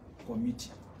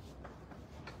committee.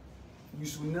 We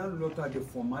should not look at the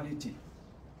formality.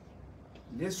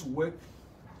 Let's work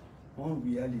on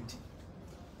reality.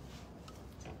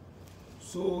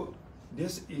 So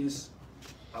this is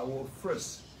our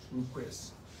first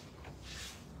request.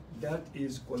 That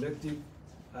is collective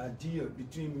idea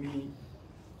between me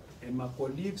and my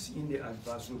colleagues in the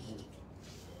advisory board.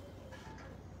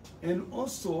 And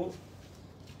also,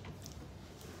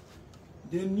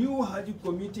 the new Hajj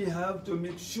committee have to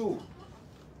make sure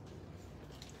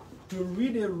to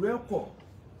read a record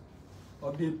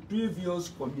of the previous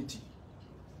committee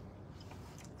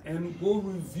and go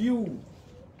review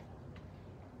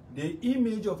the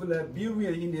image of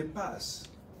Liberia in the past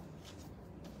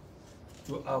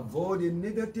to avoid the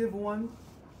negative one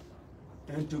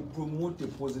and to promote the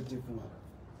positive one.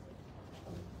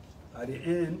 At the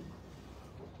end,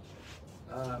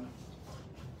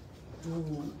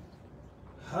 too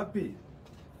happy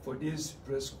for this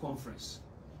press conference.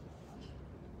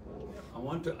 I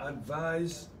want to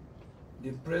advise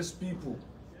the press people,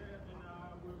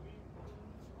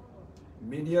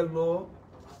 media law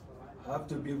have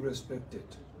to be respected.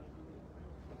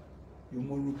 You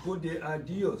must report the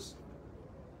ideas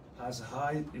as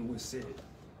high it was said.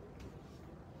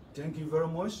 Thank you very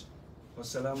much.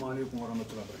 Wassalamu alaikum wa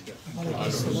rahmatullahi wa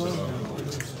barakatuh.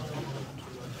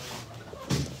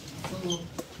 So,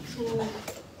 through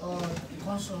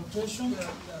consultation,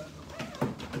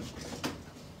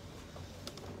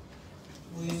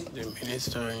 the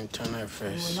Minister of Internal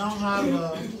Affairs, we now have the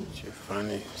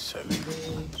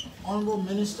Honorable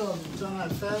Minister of Internal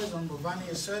Affairs, Honorable Vani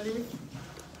Eseli,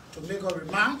 to make a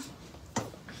remark.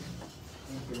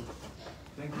 Thank you.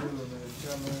 Thank you, Mr.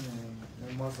 Chairman and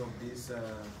members of this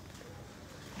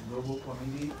global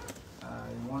committee. I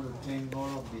want to thank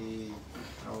all of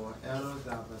our elders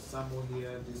that have assembled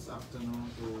here this afternoon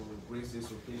to grace this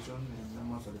occasion and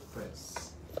members of the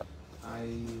press. I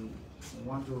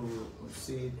want to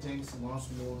say thanks once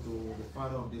more to the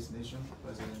father of this nation,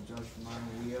 President George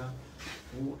Weah,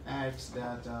 who asked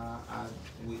that as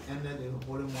we ended the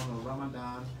holy month of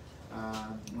Ramadan,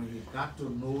 when he got to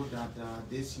know that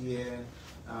this year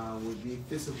would be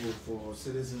feasible for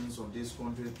citizens of this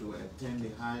country to attend the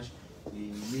Hajj,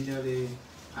 he immediately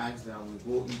asked that we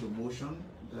go into motion,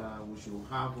 that we should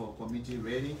have a committee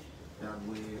ready, that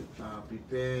we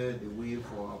prepare the way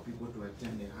for our people to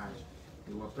attend the Hajj.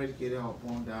 We were predicated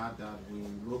upon that we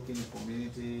look in the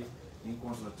community in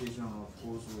consultation, of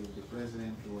course, with the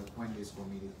President to appoint this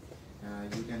committee.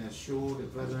 You can assure the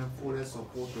President full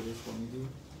support to this committee,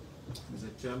 Mr.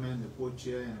 Chairman, the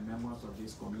co-chair, and the members of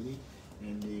this committee,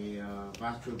 and the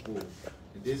virtual board.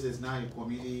 This is not a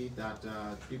committee that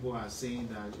people are saying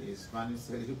that is Vani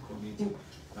Serif committee.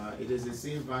 It is the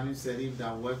same Vani Serif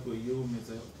that worked with you,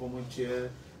 Mr. Former Chair,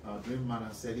 during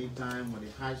Madam Serif time when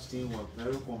the Hajj team was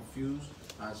very confused.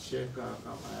 As Sheikh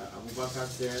Abubakar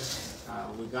said,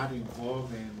 we got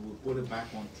involved and we put it back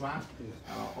on track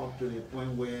up to the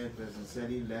point where President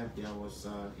Serif left. There was,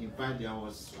 in fact, there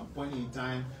was a point in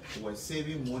time we were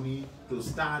saving money to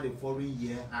start the following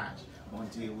year Hajj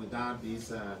until we got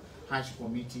this Hajj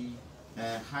committee,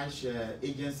 Hajj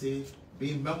agency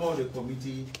being member of the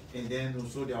committee, and then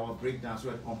also there were breakdowns, so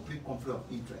a complete conflict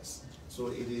of interest. So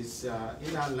it is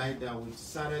in that light that we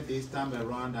decided this time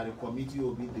around that the committee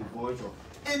will be devoid of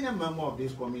any member of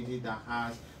this committee that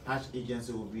has Hajj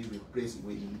agency will be replaced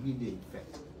with immediate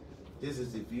effect. This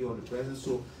is the view of the President.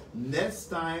 So next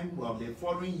time, well, the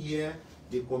following year,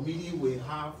 the committee will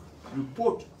have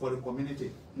report for the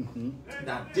community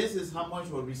that this is how much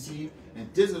we receive,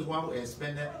 and this is what we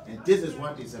expended, and this is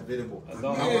what is available.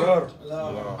 Our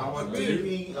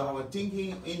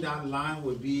thinking in that line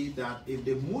would be that if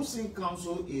the Muslim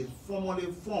Council is formally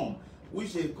formed,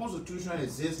 which the constitution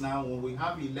exists now, when we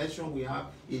have election, we have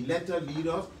elected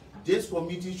leaders, this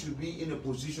committee should be in a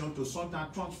position to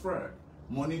sometimes transfer the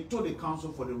money to the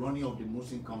council for the running of the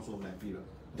Muslim Council of Liberia.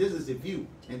 This is the view,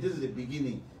 and this is the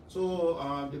beginning.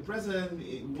 So the president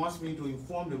wants me to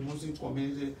inform the Muslim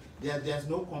community that there's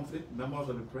no conflict, members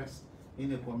of the press in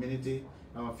the community.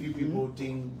 A few people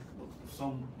think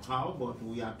somehow, but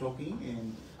we are talking,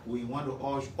 and we want to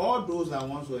urge all those that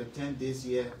want to attend this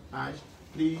year Hajj,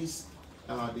 please,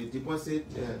 the deposit,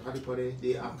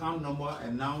 the account number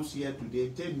announced here today,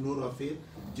 take note of it,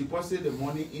 deposit the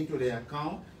money into the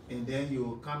account, and then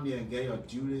you come here and get your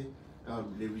duty,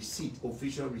 the receipt,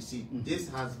 official receipt. This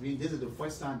is the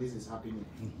first time this is happening.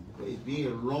 It's been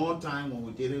a long time when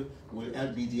we did it with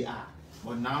LBDR,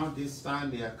 but now this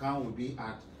time the account will be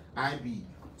at IB.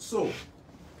 So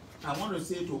I want to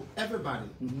say to everybody,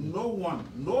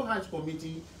 no Hajj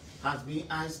committee has been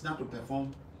asked not to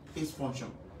perform its function.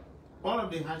 All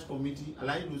of the Hajj committee,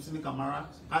 Alayi Lucini Kamara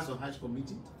has a Hajj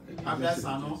committee. Abdel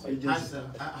Sano has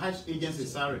a Hajj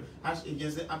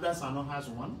agency, Abdel Sano has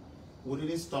one. We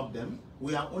didn't stop them.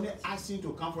 We are only asking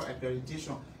to come for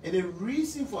accreditation. And the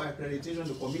reason for accreditation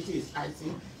the committee is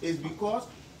asking is because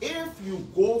if you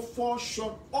go fall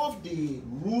short of the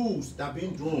rules that have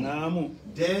been drawn,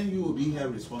 then you will be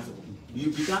held responsible.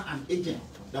 You become an agent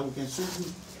that we can sue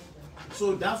you.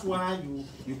 So that's why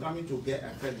you coming to get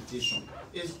accreditation.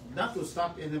 It's not to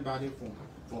stop anybody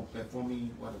from performing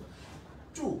whatever.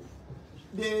 Two,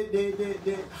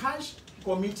 the Hajj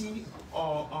committee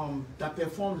that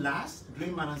performed last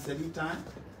during Mananseli time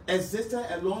existed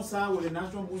alongside with the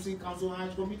National Muslim Council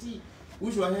Hajj Committee,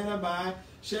 which was headed by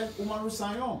Sheikh Umaru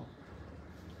Sayon.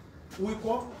 We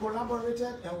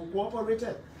collaborated and we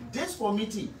cooperated. This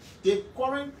committee, the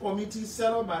current committee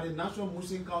set up by the National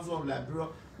Muslim Council of Liberia,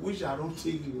 which I don't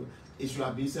think it should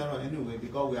have been set up anyway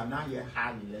because we are not yet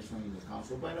had election in the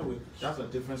council. By the way, that's a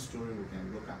different story we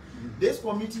can look at. This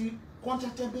committee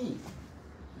contacted me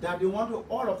that they want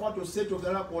all of us to sit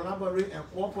together, collaborate and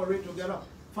cooperate together.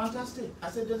 Fantastic. I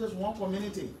said, this is one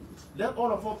community. Let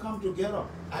all of us come together.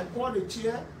 I called the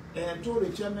chair and told the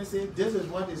chairman, say, this is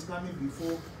what is coming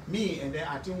before me, and then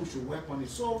I think we should work on it.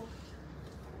 So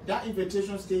that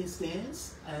invitation still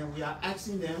stands, and we are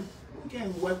asking them, we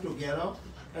can work together.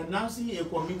 Announcing a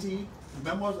committee,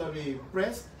 members of the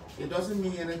press, it doesn't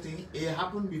mean anything. It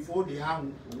happened before they have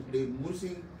the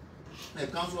Muslim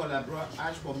Council of Liberia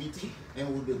Hajj Committee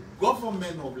and with the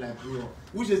government of Liberia,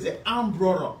 which is the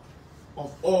umbrella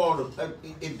of all.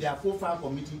 If there are 4-5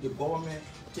 committees, the government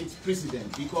takes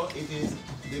precedence because it is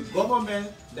the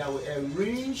government that will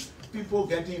arrange people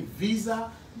getting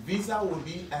visa. Visa will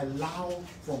be allowed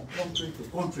from country to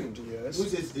country, yes,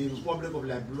 which is the Republic of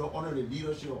Liberia under the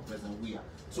leadership of President Weah.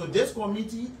 So this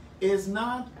committee is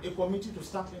not a committee to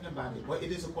stop anybody, but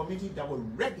it is a committee that will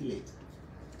regulate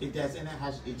if there's any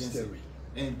Hajj agency.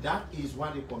 And that is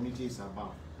what the committee is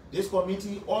about. This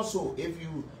committee also, if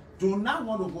you do not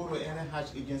want to go to any Hajj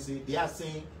agency, they are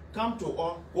saying, come to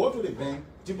us, go to the bank,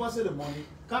 deposit the money,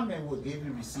 come and we'll give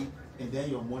you receipt, and then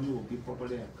your money will be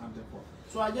properly accounted for.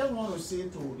 So I just want to say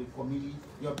to the committee,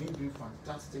 you're being doing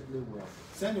fantastically well.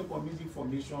 Send the committee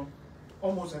information.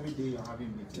 Almost every day you're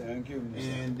having meetings. Thank you,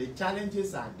 Mr. And the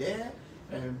challenges are there.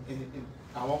 In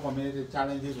our community,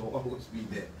 challenges will always be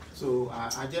there. So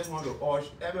I just want to urge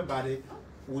everybody.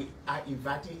 We are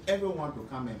inviting everyone to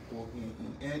come and go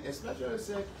in. And especially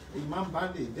say Imam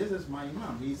Badi, this is my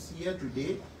Imam. He's here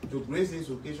today to grace this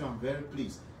occasion. I'm very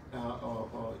pleased.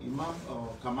 Imam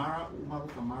Kamara, Umaru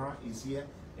Kamara is here,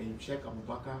 and Sheikh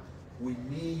Abubakar. We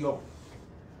need your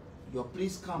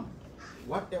please come.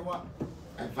 Whatever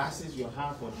advices you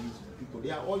have for these people,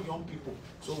 they are all young people,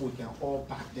 so we can all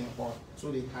back them up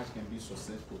so the Hajj can be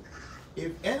successful.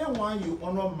 If anyone you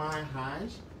honor my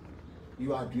Hajj,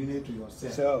 you are doing it to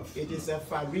yourself. It is a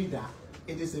farida.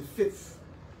 It is a faith.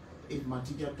 If my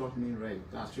teacher taught me right,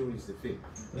 that sure is the faith.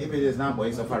 If it is not, but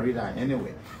it's a farida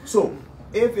anyway. So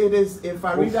if it is a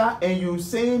farida and you're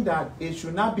saying that it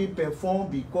should not be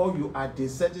performed because you are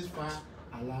dissatisfied,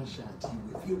 Allah shall deal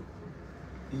with you.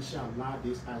 Inshallah,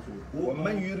 this Hajj will go.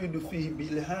 ومن يريد فيه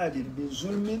بإلحاد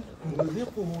بظلم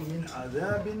نذقه من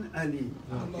عذاب أليم.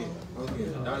 Okay.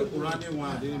 That Quranic one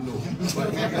I didn't know.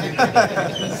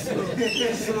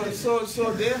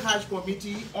 So the Hajj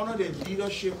committee under the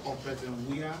leadership of President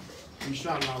Weah,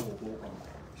 inshallah will go on.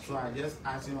 So I just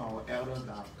asking our elders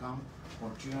that have come,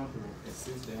 continue to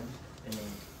assist them, and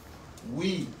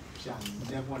we shall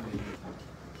never let it happen.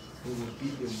 It will be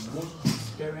the most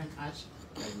transparent Hajj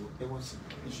that you ever see,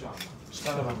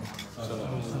 inshallah.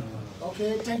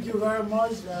 Okay, thank you very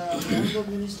much, the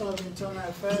Minister of Internal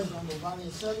Affairs, Vani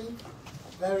Seli.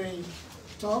 Very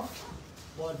tough,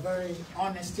 but very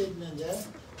honest statement there.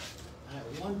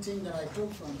 One thing that I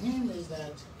took from him is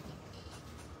that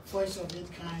voice of its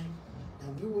kind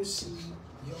that we will see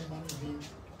your money being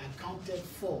accounted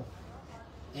for,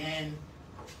 and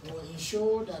will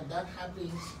ensure that that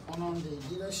happens under the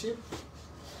leadership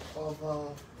of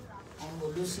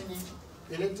Olulusini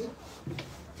Pelete,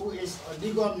 who is a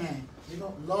legal man. You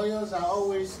know, lawyers are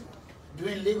always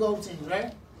doing legal things,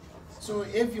 right? So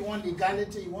if you want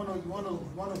legality, you want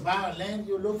to buy a land,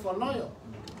 you look for a lawyer,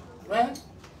 right?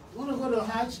 You want to go to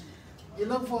Hajj, you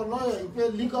look for a lawyer, you pay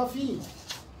legal fees.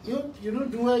 You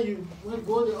don't do it, you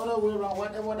go the other way around,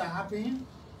 whatever that happens,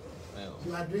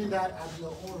 you are doing that at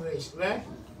your own risk, right?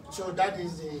 So that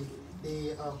is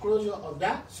the closure of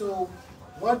that. So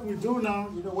what we do now,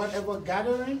 you know, whatever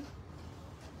gathering,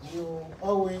 you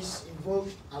always invoke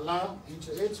Allah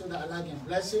into it so that Allah can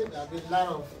bless it. There'll be a lot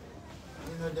of,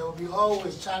 you know, there will be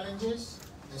always challenges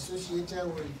associated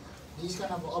with this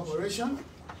kind of operation.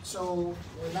 So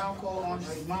we now call on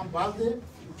Imam Balde.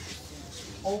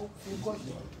 Oh, few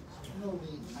questions. No,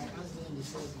 I asked them, they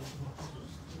said,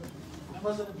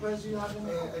 members of the press, you have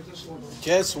any?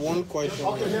 Just one question.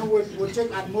 Okay, then we'll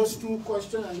take at most 2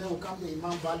 questions, and then we'll come to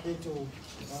Imam Balde to.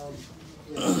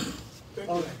 Yeah.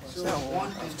 Okay, so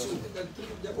 1 and 2.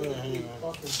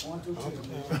 Okay, 1, 2, 3.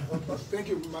 Okay. Thank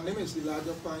you. My name is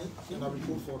Elijah Pine, and I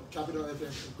report for Capital FM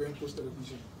and Grand Coast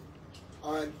Television.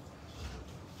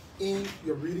 In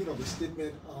your reading of the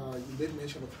statement, you made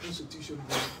mention of institution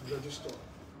being registered.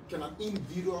 Can an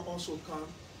individual also come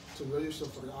to register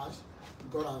for the Hajj?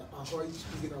 Because I heard you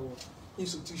speaking about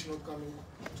institutional coming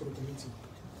to the community.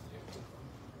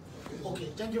 Okay,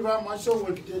 thank you very much. So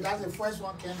that's the first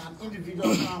one. Can an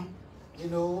individual come, you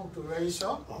know, to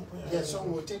register? Yeah, so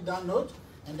we'll take that note,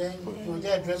 and then we'll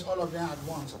address all of them at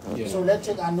once. Yeah. So let's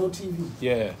take Anur TV.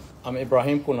 Yeah, I'm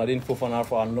Ibrahim Kunadin Fofana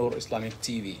for Anur Islamic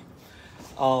TV.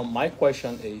 My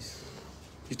question is,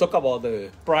 you talk about the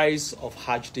price of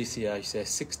Hajj this year, you say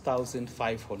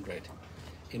 6,500.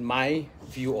 In my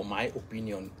view or my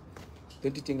opinion,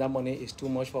 don't you think that money is too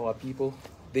much for our people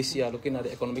this year, looking at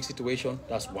the economic situation?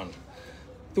 That's 1.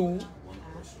 2,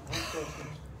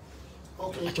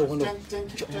 okay,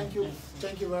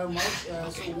 thank you very much.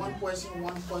 So 1 question,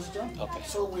 1 question. Okay.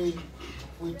 So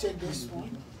we take this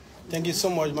one. Thank you so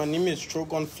much. My name is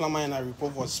Trogon Flammer, and I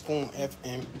report for Spoon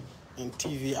FM and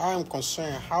TV. I am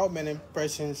concerned, how many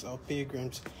persons or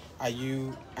pilgrims are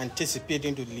you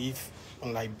anticipating to leave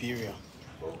on Liberia?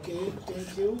 Okay,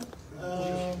 thank you.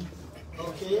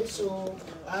 Okay, so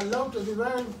I love to be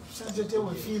very sensitive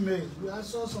with females. I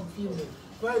saw some females.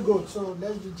 Very good. So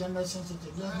let's be gender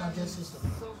sensitive. Let's not get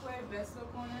system. So for a best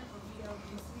opponent from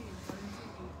BLBC and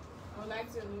TV, I would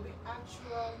like to know the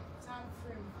actual time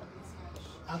frame for this match.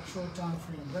 Actual time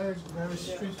frame. Very, very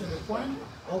straight to the point.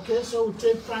 Okay, so we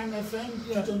take Prime FM.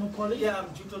 Yeah, I'm Juto Nukoli.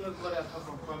 I come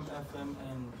from Prime FM,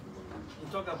 and we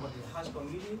talk about the Hajj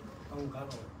community and we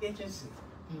got our agency.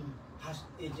 Hajj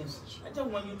agency. I just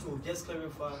want you to just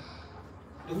clarify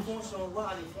the function. What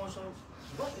are the functions?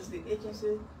 What is the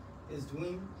agency is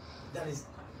doing that is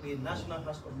the National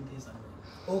Hajj Committee is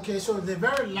under? Okay, so the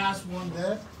very last one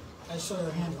there, I saw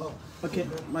your hand up. Okay,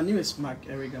 my name is Mark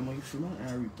Eric Amoyifuma, and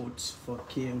I report for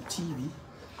KMTV.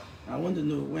 I want to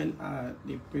know when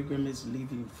the program is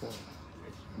leaving for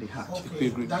the Hajj. Okay,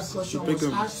 that question was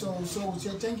asked, so we say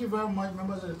thank you very much,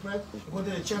 members of the press. Go to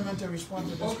the chairman to respond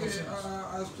to this question.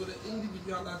 As to the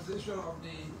individualization of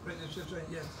the registration,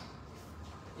 yes.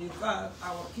 In fact,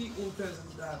 our key interest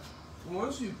is that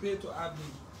once you pay to ABI,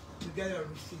 you get your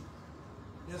receipt.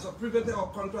 There's a privity or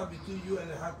contract between you and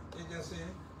the Hajj agency.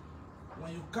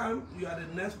 When you come, you are the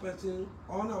next person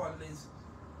on our list.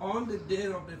 On the day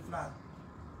of the flight,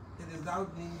 it is that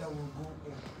thing that will go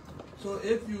on. So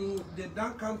if you did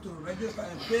not come to register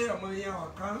and pay your money in our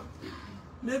account,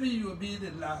 maybe you will be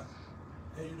the last,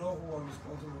 and you know who are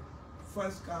responsible.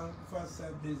 First come, first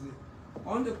serve basis.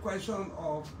 On the question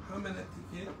of how many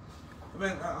tickets,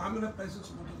 how many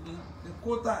persons would be, the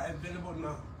quota available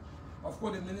now. Of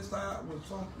course, the minister with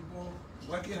some people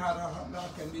working harder now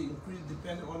can be increased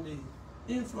depending on the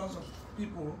influence of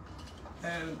people,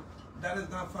 and that is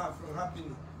not far from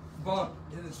happening. But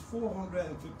it is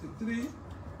 453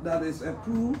 that is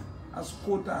approved as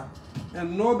quota,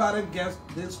 and nobody gets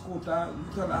this quota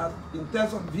utilized in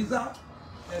terms of visa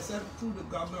except through the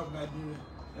government of Liberia,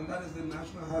 and that is the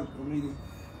National Health Committee.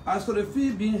 As for the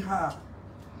fee being high,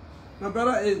 my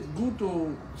brother, it's good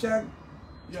to check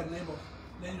your neighbor,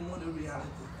 then you know the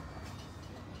reality.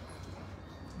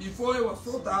 Before it was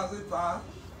 4,005,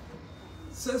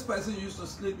 6 persons used to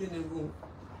sleep in the room.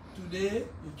 Today,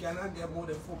 you cannot get more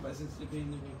than 4 persons sleeping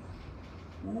in the room.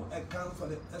 Who accounts for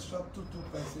the extra 2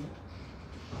 persons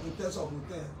in terms of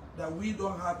hotel that we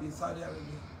don't have in Saudi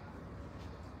Arabia?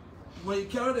 When you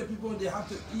carry the people, they have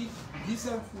to eat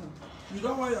decent food. You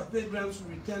don't want your pilgrims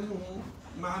returning home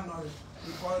malnourished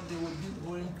because they will be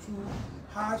going through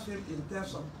hardship in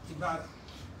terms of ibadah,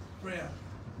 prayer.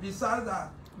 Besides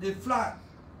that, the flood,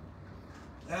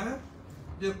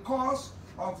 the cost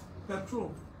of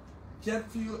petrol, jet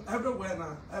fuel, everywhere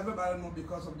now, everybody knows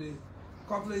because of the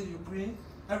conflict in Ukraine,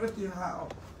 everything high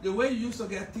up. The way you used to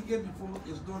get ticket before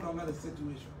is no longer the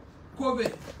situation.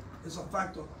 COVID is a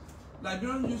factor.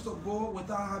 Liberians used to go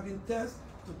without having tests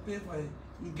to pay for it.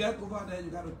 You get over there, you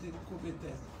got to take COVID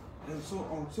test, and so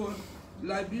on. So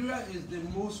Liberia is the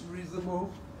most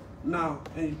reasonable now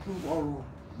and improve all wrong.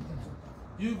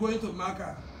 You going to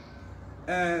Mecca,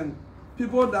 and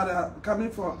people that are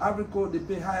coming from Africa, they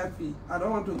pay higher fee. I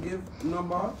don't want to give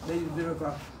number, then you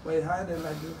verify, but it's higher than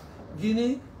Liberia.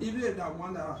 Guinea, even if that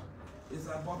one is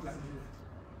above Liberia.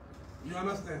 You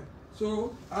understand?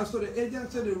 So as to the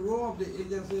agency, the role of the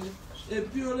agency is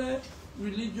purely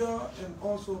religious and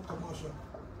also commercial.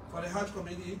 For the Hajj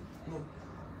committee, no.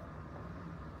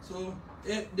 So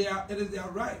it is their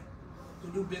right to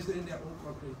do business in their own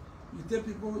country. You take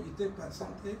people, you take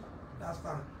percentage, that's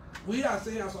fine. We are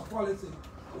saying as a policy,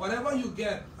 whatever you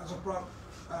get as a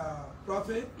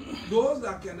profit, those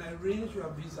that can arrange your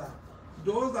visa,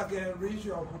 those that can arrange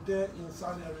your hotel in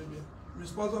Saudi Arabia,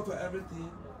 responsible for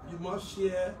everything, you must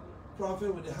share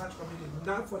profit with the Hajj committee,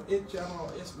 not for each chairman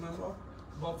or each member,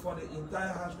 but for the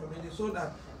entire Hajj committee, so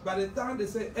that by the time they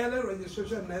say early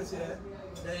registration next year,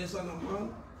 there is an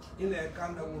amount in the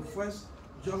account that will first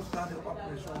jumpstart the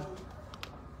operation.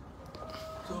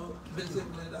 So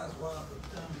basically that's what happened.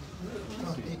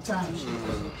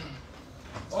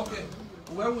 Okay,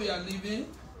 where we are leaving?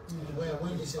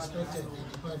 When is expected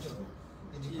the departure?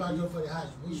 The departure for the Hajj,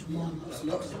 which month?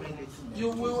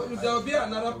 There will be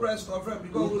another press conference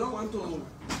because we don't want to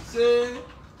say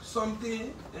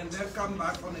something and then come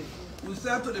back on it. We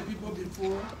said to the people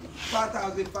before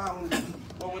 5,500,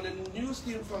 but when the news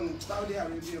came from Saudi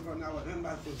Arabia from our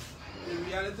embassy, the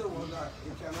reality was that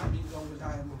it cannot be done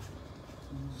without emotion.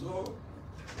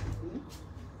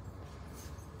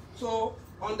 So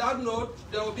on that note,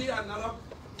 there will be another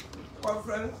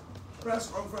conference, press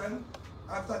conference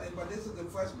after that, but this is the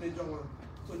first major one.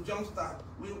 So jumpstart.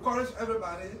 We encourage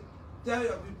everybody, tell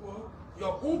your people,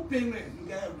 your own payment you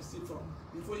get a receipt from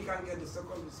before you can get the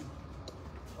second receipt.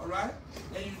 All right?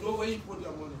 And you know where you put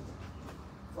your money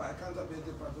for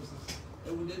accountability purposes.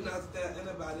 And we did not tell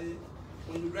anybody,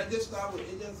 when you register with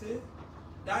agency,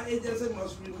 that agency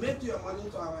must remit your money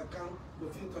to our account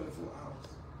within 24 hours.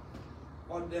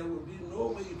 Or there will be no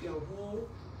way you can hold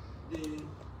the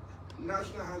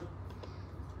National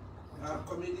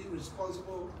Committee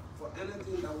responsible for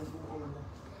anything that will go on.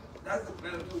 That's the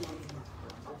plan we want to do.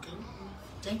 Okay.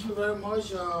 Thank you very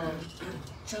much,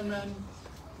 Chairman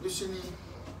Luciani.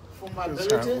 I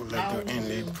would like to end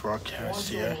the broadcast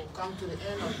here. Come to the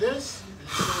end of this.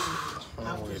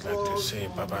 I would like to say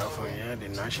bye-bye for here. The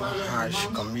National Hajj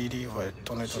Committee for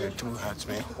 2022 has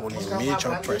been holding a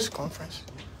major press conference.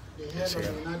 The head of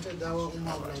the United Dawa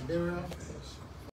Ummah of Liberia,